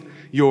provoking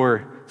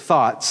your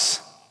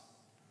thoughts,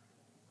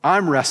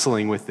 I'm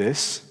wrestling with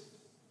this.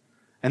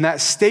 And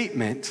that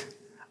statement,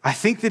 I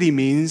think that he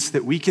means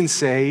that we can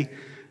say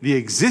the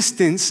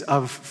existence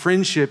of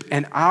friendship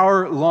and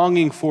our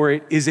longing for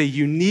it is a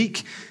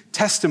unique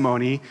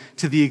testimony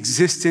to the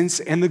existence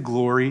and the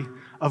glory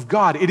of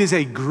God. It is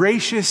a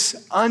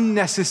gracious,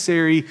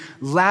 unnecessary,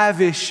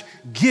 lavish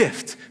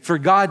gift for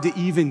God to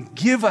even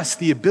give us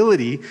the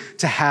ability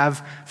to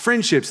have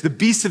friendships. The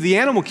beasts of the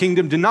animal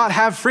kingdom do not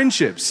have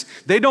friendships.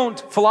 They don't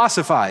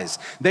philosophize.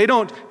 They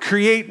don't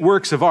create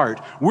works of art.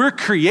 We're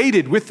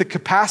created with the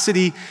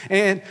capacity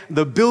and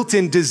the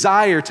built-in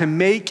desire to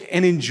make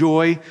and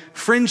enjoy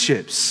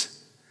friendships.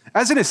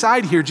 As an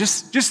aside here,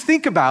 just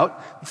think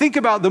about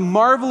the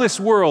marvelous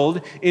world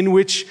in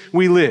which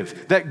we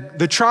live, that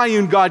the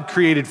triune God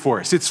created for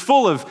us. It's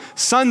full of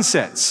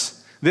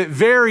sunsets that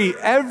vary.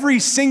 Every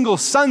single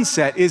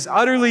sunset is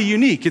utterly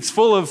unique. It's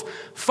full of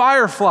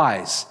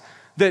fireflies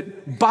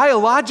that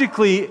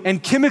biologically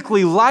and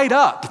chemically light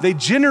up. They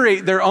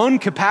generate their own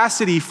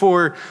capacity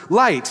for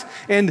light.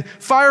 And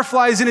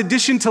fireflies, in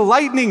addition to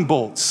lightning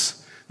bolts,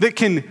 that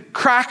can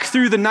crack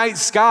through the night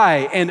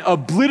sky and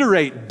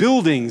obliterate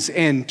buildings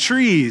and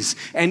trees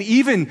and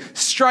even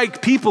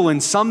strike people.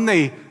 And some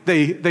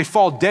they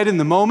fall dead in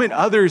the moment.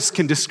 Others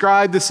can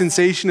describe the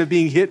sensation of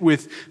being hit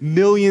with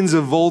millions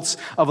of volts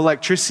of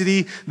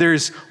electricity.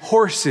 There's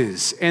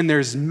horses and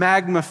there's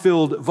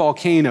magma-filled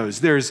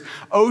volcanoes. There's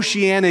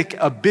oceanic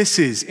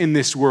abysses in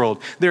this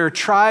world. There are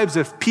tribes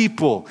of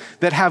people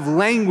that have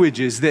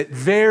languages that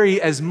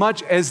vary as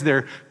much as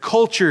their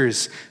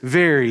cultures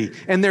vary.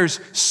 And there's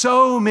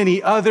so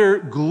many other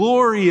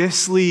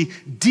gloriously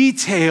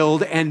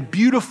detailed and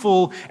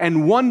beautiful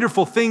and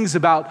wonderful things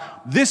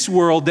about this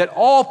world that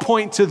all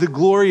point to the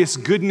glorious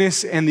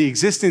goodness and the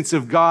existence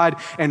of God,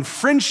 and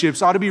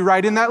friendships ought to be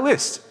right in that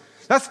list.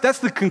 That's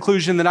the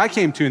conclusion that I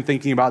came to in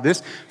thinking about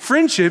this.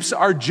 Friendships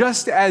are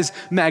just as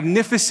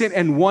magnificent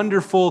and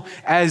wonderful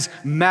as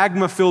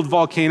magma-filled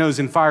volcanoes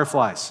and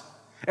fireflies.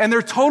 And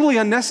they're totally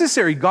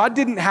unnecessary. God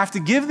didn't have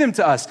to give them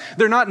to us.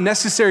 They're not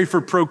necessary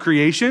for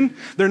procreation.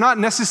 They're not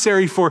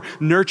necessary for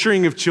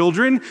nurturing of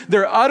children.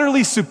 They're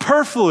utterly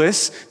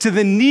superfluous to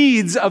the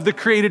needs of the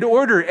created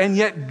order. And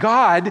yet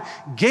God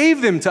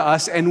gave them to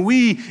us, and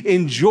we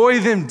enjoy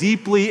them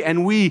deeply,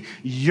 and we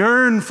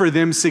yearn for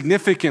them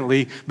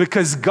significantly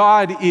because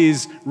God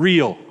is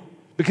real,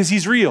 because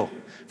He's real.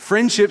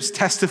 Friendships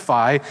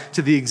testify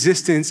to the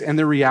existence and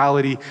the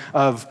reality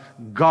of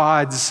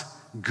God's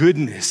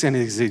goodness and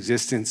His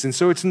existence. And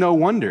so it's no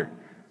wonder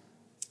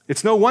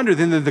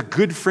then that the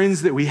good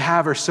friends that we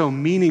have are so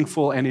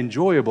meaningful and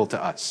enjoyable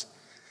to us.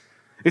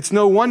 It's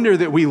no wonder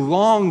that we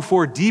long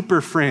for deeper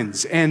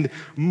friends and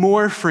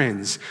more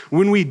friends.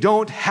 When we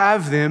don't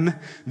have them,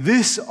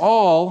 this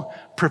all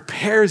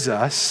prepares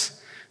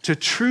us to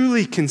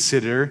truly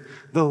consider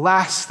the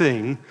last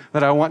thing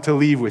that I want to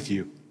leave with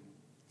you.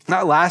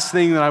 That last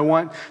thing that I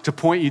want to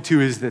point you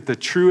to is that the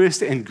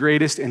truest and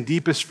greatest and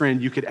deepest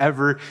friend you could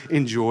ever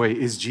enjoy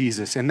is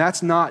Jesus. And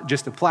that's not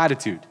just a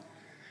platitude.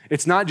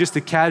 It's not just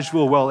a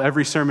casual, well,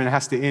 every sermon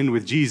has to end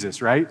with Jesus,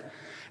 right?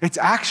 It's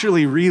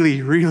actually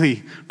really,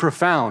 really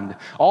profound.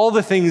 All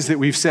the things that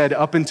we've said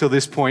up until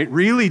this point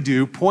really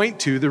do point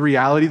to the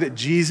reality that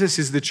Jesus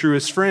is the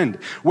truest friend.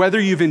 Whether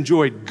you've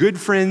enjoyed good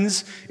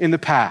friends in the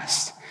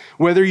past,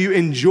 whether you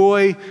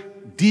enjoy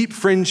deep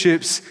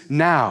friendships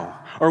now,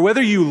 or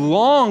whether you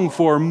long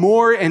for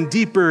more and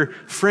deeper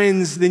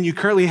friends than you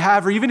currently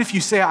have, or even if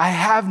you say, I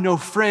have no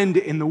friend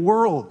in the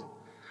world,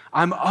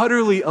 I'm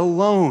utterly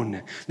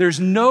alone. There's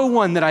no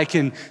one that I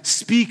can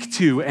speak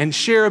to and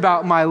share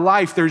about my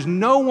life. There's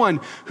no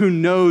one who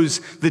knows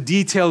the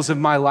details of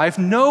my life.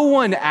 No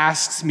one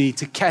asks me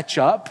to catch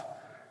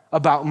up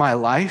about my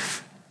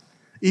life.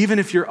 Even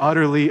if you're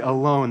utterly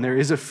alone, there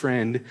is a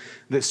friend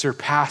that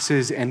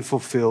surpasses and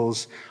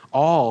fulfills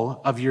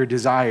all of your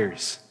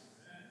desires.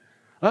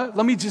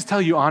 Let me just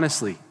tell you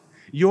honestly,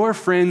 your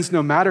friends,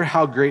 no matter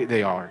how great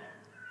they are,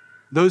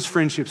 those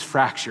friendships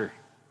fracture.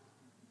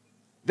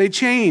 They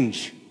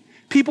change.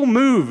 People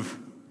move.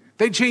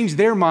 They change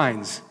their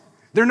minds.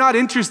 They're not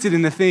interested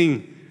in the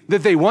thing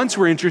that they once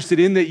were interested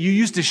in, that you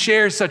used to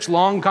share such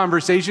long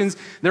conversations.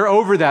 They're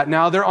over that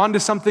now. They're on to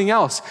something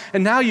else.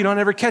 And now you don't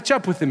ever catch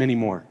up with them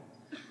anymore.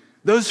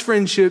 Those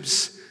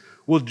friendships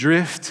will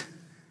drift,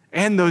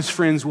 and those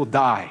friends will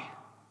die,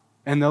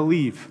 and they'll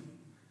leave,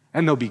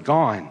 and they'll be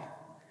gone.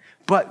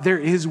 But there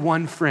is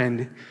one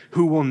friend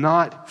who will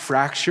not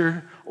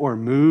fracture or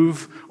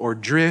move or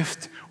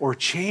drift or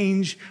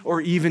change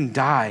or even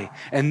die.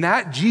 And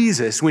that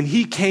Jesus, when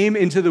he came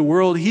into the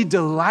world, he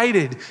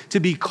delighted to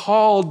be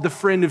called the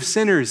friend of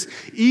sinners,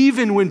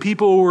 even when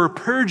people were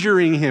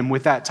perjuring him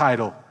with that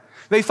title.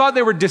 They thought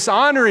they were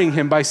dishonoring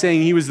him by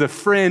saying he was the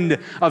friend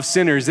of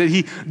sinners, that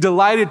he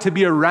delighted to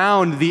be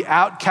around the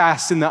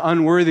outcasts and the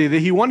unworthy, that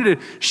he wanted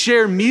to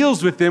share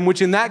meals with them,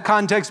 which in that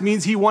context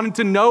means he wanted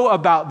to know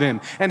about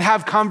them and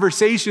have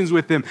conversations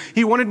with them.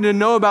 He wanted to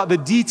know about the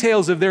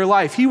details of their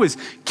life. He was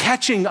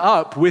catching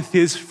up with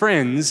his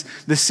friends,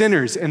 the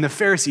sinners, and the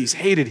Pharisees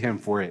hated him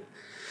for it.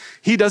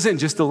 He doesn't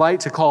just delight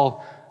to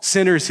call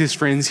sinners his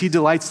friends, he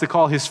delights to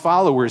call his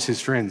followers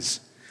his friends.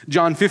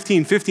 John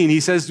 15:15, he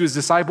says to his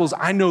disciples,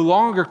 I no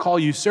longer call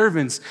you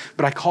servants,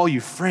 but I call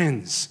you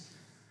friends.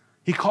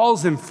 He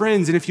calls them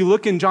friends. And if you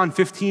look in John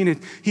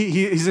 15,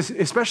 he's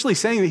especially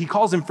saying that he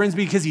calls them friends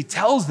because he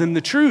tells them the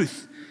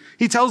truth.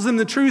 He tells them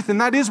the truth, and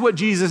that is what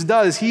Jesus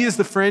does. He is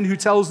the friend who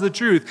tells the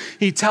truth.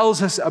 He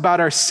tells us about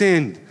our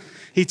sin.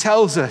 He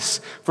tells us,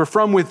 for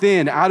from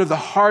within, out of the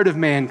heart of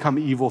man come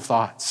evil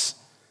thoughts.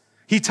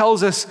 He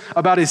tells us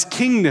about his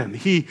kingdom.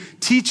 He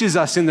teaches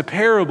us in the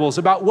parables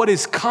about what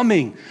is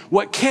coming,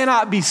 what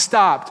cannot be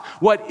stopped,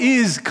 what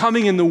is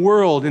coming in the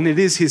world, and it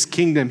is his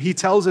kingdom. He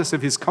tells us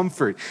of his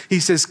comfort. He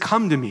says,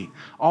 come to me,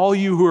 all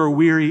you who are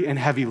weary and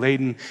heavy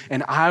laden,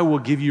 and I will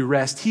give you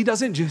rest. He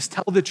doesn't just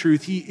tell the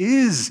truth, he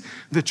is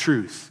the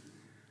truth.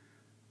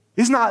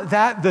 Is not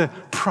that the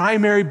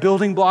primary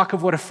building block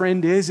of what a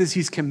friend is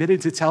he's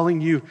committed to telling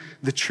you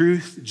the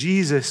truth?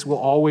 Jesus will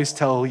always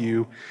tell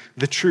you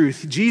the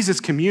truth.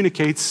 Jesus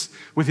communicates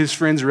with his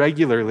friends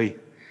regularly.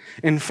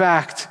 In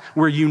fact,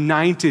 we're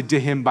united to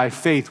him by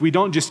faith. We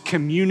don't just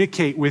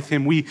communicate with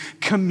him, we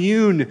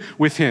commune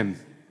with him.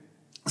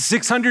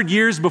 600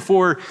 years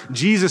before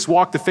Jesus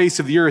walked the face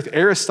of the earth,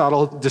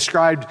 Aristotle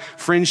described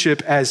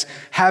friendship as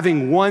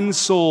having one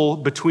soul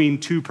between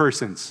two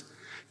persons.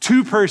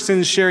 Two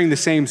persons sharing the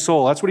same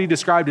soul. That's what he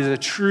described as a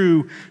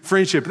true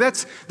friendship.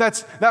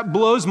 That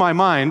blows my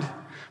mind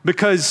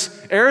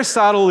because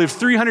Aristotle lived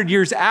 300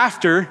 years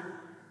after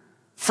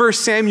 1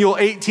 Samuel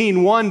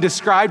 18:1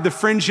 described the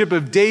friendship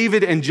of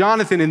David and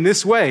Jonathan in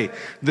this way.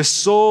 The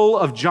soul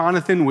of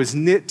Jonathan was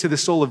knit to the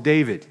soul of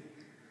David,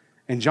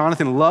 and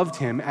Jonathan loved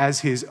him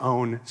as his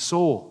own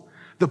soul.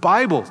 The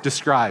Bible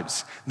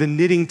describes the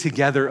knitting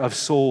together of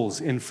souls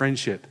in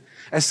friendship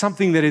as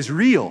something that is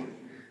real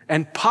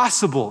and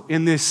possible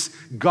in this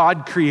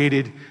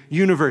God-created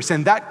universe.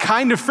 And that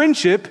kind of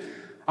friendship,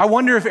 I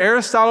wonder if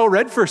Aristotle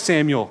read 1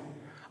 Samuel.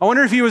 I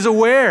wonder if he was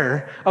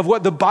aware of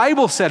what the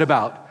Bible said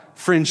about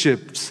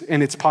friendships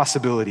and its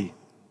possibility.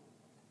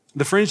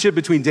 The friendship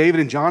between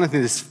David and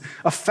Jonathan is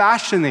a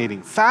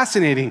fascinating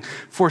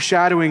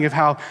foreshadowing of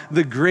how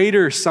the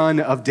greater son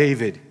of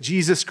David,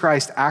 Jesus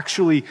Christ,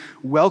 actually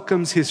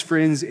welcomes his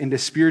friends into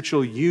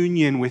spiritual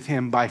union with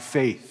him by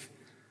faith.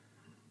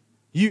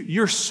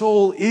 Your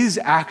soul is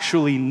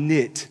actually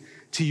knit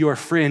to your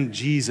friend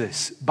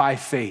Jesus by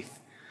faith.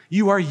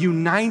 You are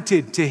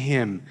united to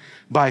him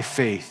by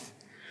faith.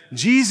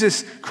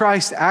 Jesus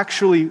Christ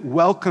actually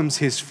welcomes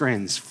his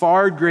friends,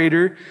 far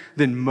greater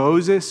than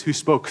Moses, who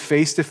spoke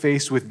face to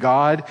face with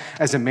God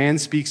as a man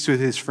speaks to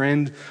his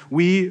friend.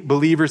 We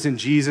believers in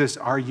Jesus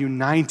are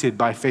united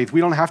by faith.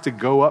 We don't have to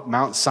go up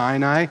Mount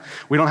Sinai.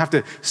 We don't have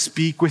to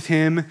speak with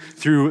him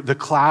through the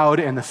cloud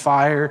and the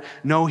fire.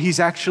 No, he's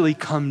actually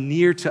come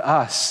near to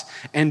us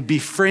and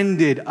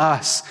befriended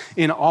us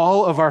in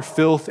all of our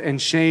filth and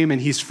shame,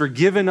 and he's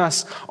forgiven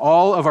us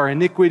all of our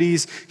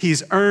iniquities.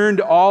 He's earned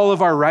all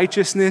of our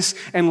righteousness.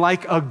 And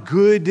like a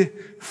good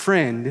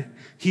friend,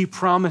 he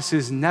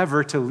promises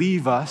never to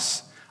leave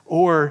us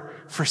or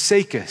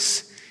forsake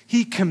us.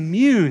 He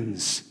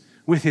communes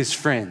with his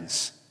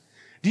friends.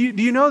 Do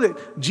you know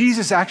that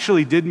Jesus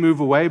actually did move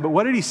away? But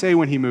what did he say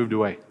when he moved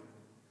away?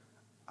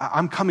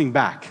 I'm coming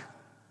back.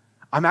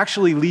 I'm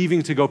actually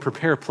leaving to go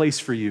prepare a place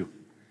for you.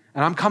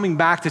 And I'm coming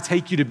back to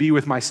take you to be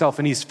with myself.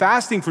 And he's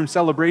fasting from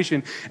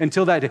celebration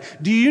until that day.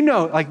 Do you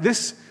know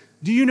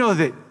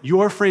that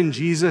your friend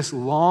Jesus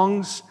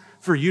longs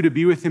for you to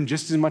be with him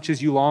just as much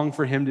as you long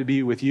for him to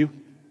be with you?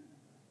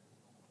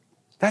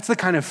 That's the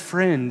kind of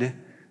friend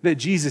that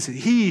Jesus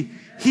is.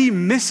 He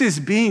misses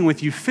being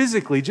with you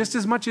physically just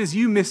as much as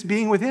you miss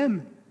being with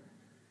him.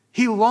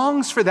 He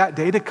longs for that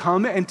day to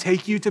come and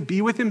take you to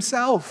be with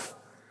himself.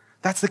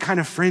 That's the kind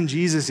of friend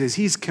Jesus is.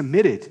 He's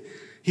committed.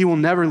 He will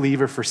never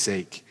leave or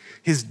forsake.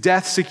 His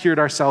death secured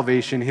our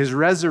salvation. His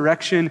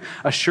resurrection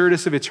assured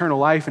us of eternal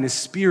life, and his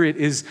Spirit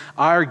is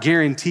our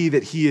guarantee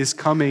that he is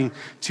coming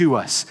to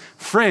us.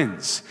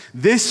 Friends,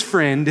 this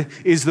friend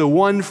is the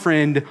one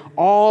friend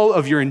all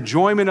of your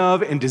enjoyment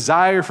of and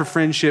desire for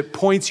friendship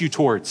points you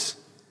towards.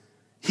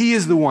 He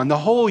is the one. The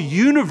whole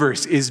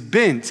universe is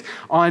bent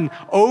on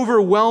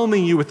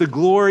overwhelming you with the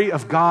glory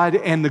of God,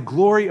 and the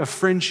glory of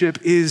friendship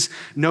is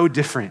no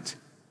different.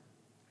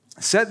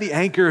 Set the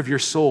anchor of your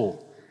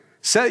soul.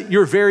 Set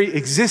your very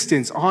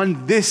existence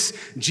on this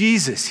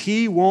Jesus.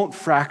 He won't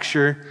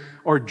fracture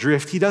or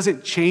drift. He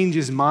doesn't change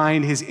his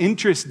mind. His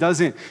interest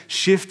doesn't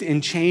shift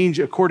and change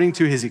according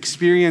to his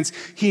experience.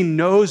 He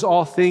knows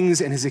all things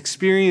and has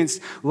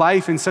experienced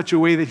life in such a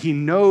way that he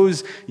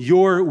knows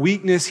your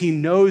weakness. He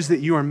knows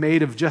that you are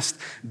made of just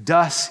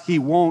dust. He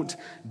won't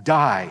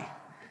die.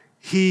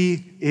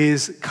 He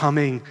is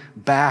coming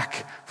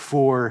back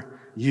for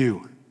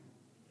you.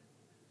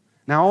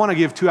 Now, I want to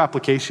give two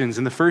applications,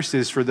 and the first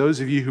is for those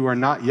of you who are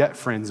not yet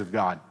friends of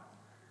God.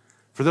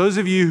 For those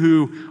of you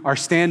who are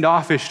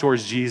standoffish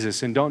towards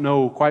Jesus and don't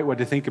know quite what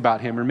to think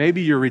about him, or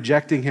maybe you're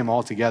rejecting him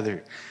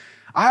altogether,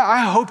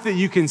 I hope that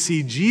you can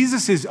see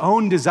Jesus'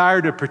 own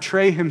desire to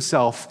portray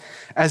himself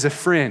as a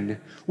friend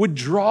would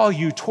draw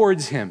you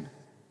towards him.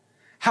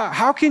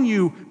 How can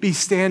you be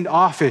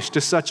standoffish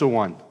to such a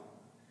one?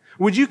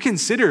 Would you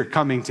consider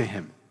coming to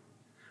him?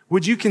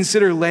 Would you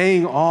consider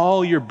laying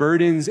all your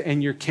burdens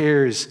and your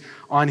cares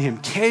on him?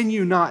 Can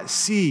you not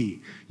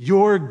see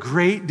your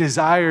great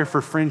desire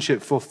for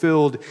friendship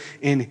fulfilled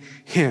in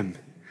him?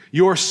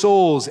 Your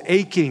soul's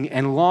aching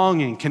and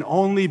longing can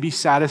only be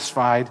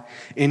satisfied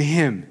in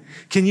him.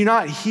 Can you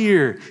not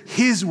hear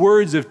his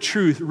words of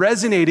truth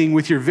resonating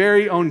with your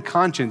very own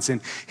conscience,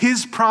 and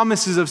his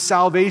promises of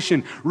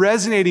salvation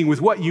resonating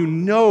with what you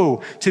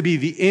know to be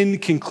the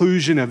end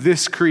conclusion of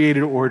this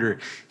created order?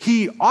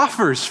 He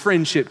offers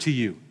friendship to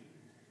you.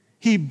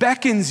 He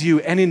beckons you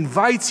and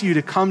invites you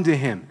to come to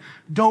him.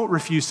 Don't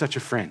refuse such a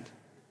friend.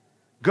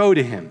 Go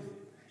to him.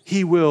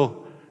 He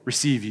will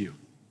receive you.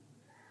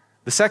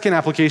 The second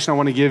application I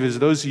want to give is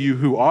those of you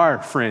who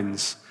are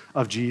friends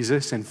of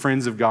Jesus and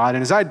friends of God.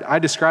 And as I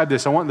describe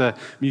this, I want the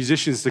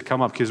musicians to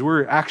come up because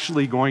we're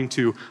actually going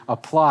to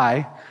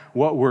apply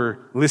what we're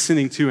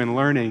listening to and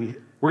learning.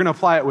 We're going to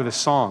apply it with a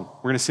song.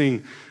 We're going to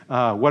sing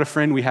What a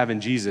Friend We Have in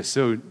Jesus.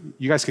 So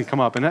you guys can come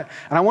up. And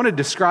I want to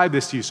describe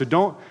this to you. So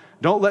don't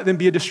let them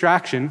be a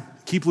distraction.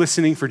 Keep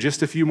listening for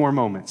just a few more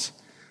moments.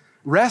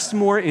 Rest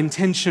more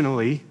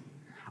intentionally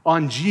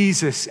on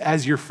Jesus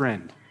as your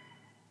friend.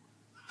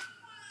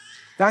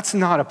 That's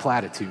not a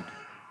platitude.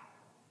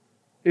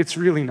 It's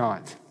really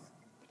not.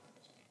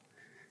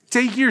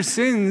 Take your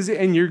sins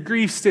and your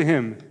griefs to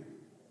him.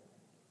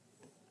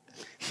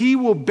 He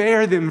will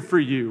bear them for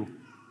you.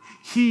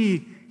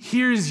 He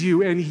hears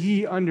you and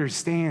he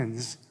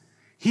understands.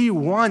 He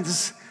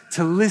wants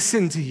to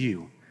listen to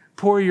you.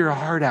 Pour your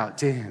heart out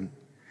to him.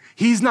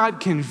 He's not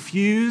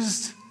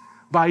confused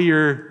by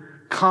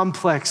your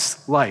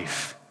complex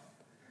life.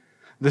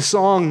 The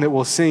song that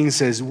we'll sing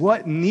says,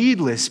 "What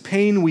needless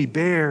pain we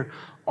bear,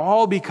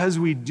 all because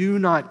we do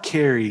not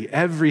carry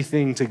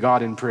everything to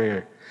God in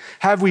prayer.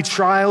 Have we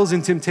trials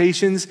and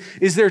temptations?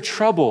 Is there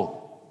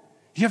trouble?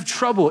 Do you have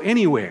trouble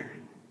anywhere?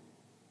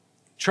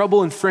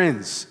 Trouble in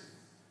friends,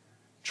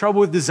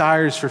 trouble with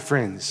desires for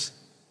friends.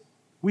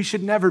 We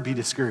should never be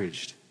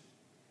discouraged.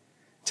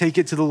 Take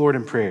it to the Lord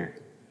in prayer.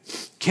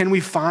 Can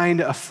we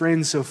find a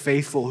friend so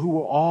faithful who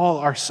will all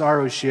our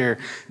sorrows share?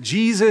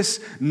 Jesus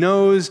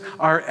knows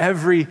our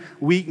every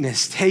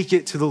weakness. Take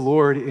it to the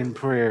Lord in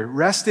prayer.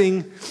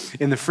 Resting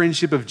in the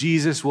friendship of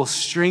Jesus will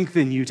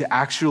strengthen you to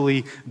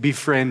actually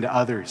befriend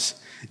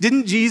others.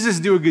 Didn't Jesus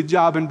do a good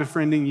job in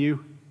befriending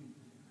you?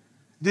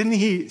 Didn't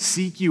he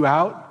seek you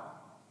out?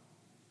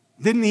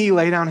 Didn't he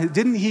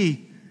didn't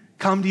he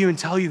come to you and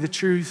tell you the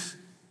truth?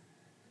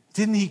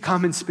 Didn't he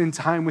come and spend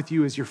time with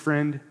you as your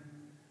friend?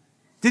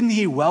 Didn't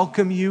he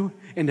welcome you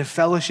into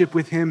fellowship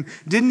with him?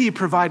 Didn't he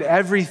provide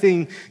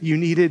everything you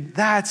needed?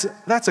 That's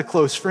a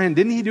close friend.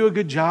 Didn't he do a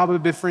good job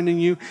of befriending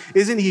you?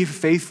 Isn't he a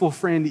faithful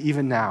friend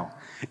even now?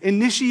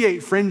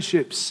 Initiate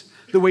friendships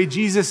the way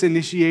Jesus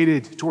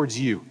initiated towards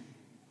you.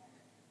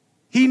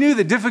 He knew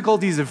the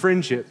difficulties of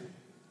friendship.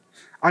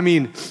 I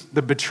mean,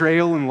 the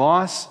betrayal and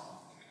loss,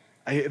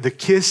 the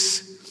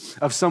kiss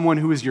of someone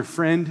who was your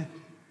friend,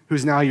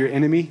 who's now your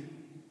enemy.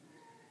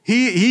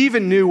 He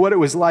even knew what it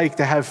was like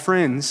to have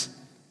friends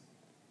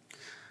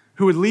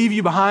who would leave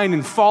you behind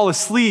and fall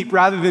asleep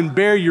rather than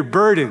bear your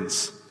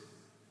burdens.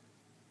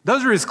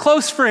 Those were his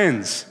close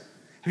friends.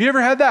 Have you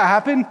ever had that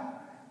happen?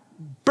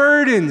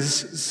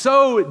 Burdens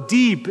so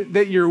deep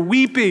that you're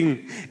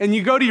weeping and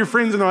you go to your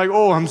friends and they're like,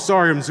 "Oh, I'm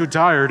sorry, I'm so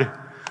tired.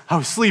 I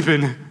was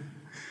sleeping."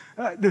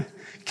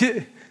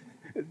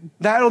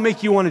 That'll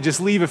make you want to just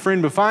leave a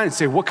friend behind and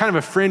say, "What kind of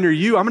a friend are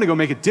you? I'm going to go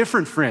make a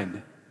different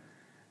friend."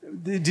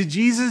 Did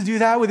Jesus do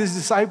that with his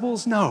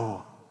disciples?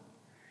 No.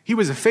 He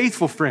was a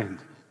faithful friend.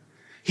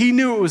 He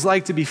knew what it was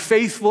like to be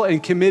faithful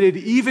and committed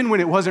even when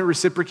it wasn't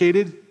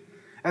reciprocated.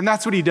 And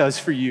that's what he does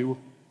for you.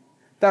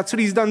 That's what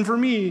he's done for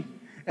me.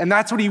 And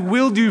that's what he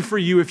will do for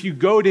you if you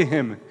go to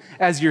him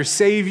as your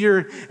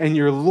Savior and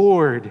your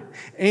Lord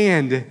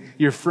and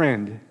your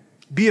friend.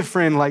 Be a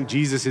friend like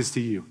Jesus is to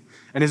you.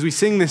 And as we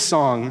sing this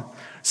song,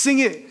 sing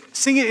it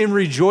in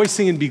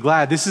rejoicing and be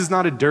glad. This is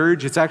not a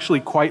dirge. It's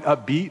actually quite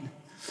upbeat.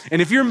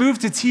 And if you're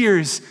moved to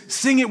tears,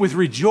 sing it with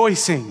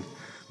rejoicing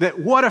that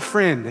what a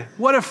friend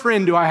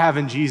do I have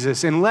in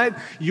Jesus. And let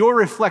your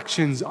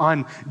reflections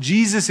on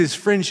Jesus'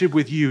 friendship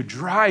with you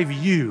drive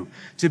you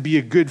to be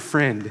a good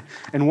friend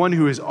and one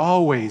who is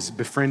always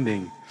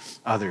befriending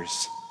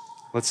others.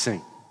 Let's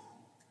sing.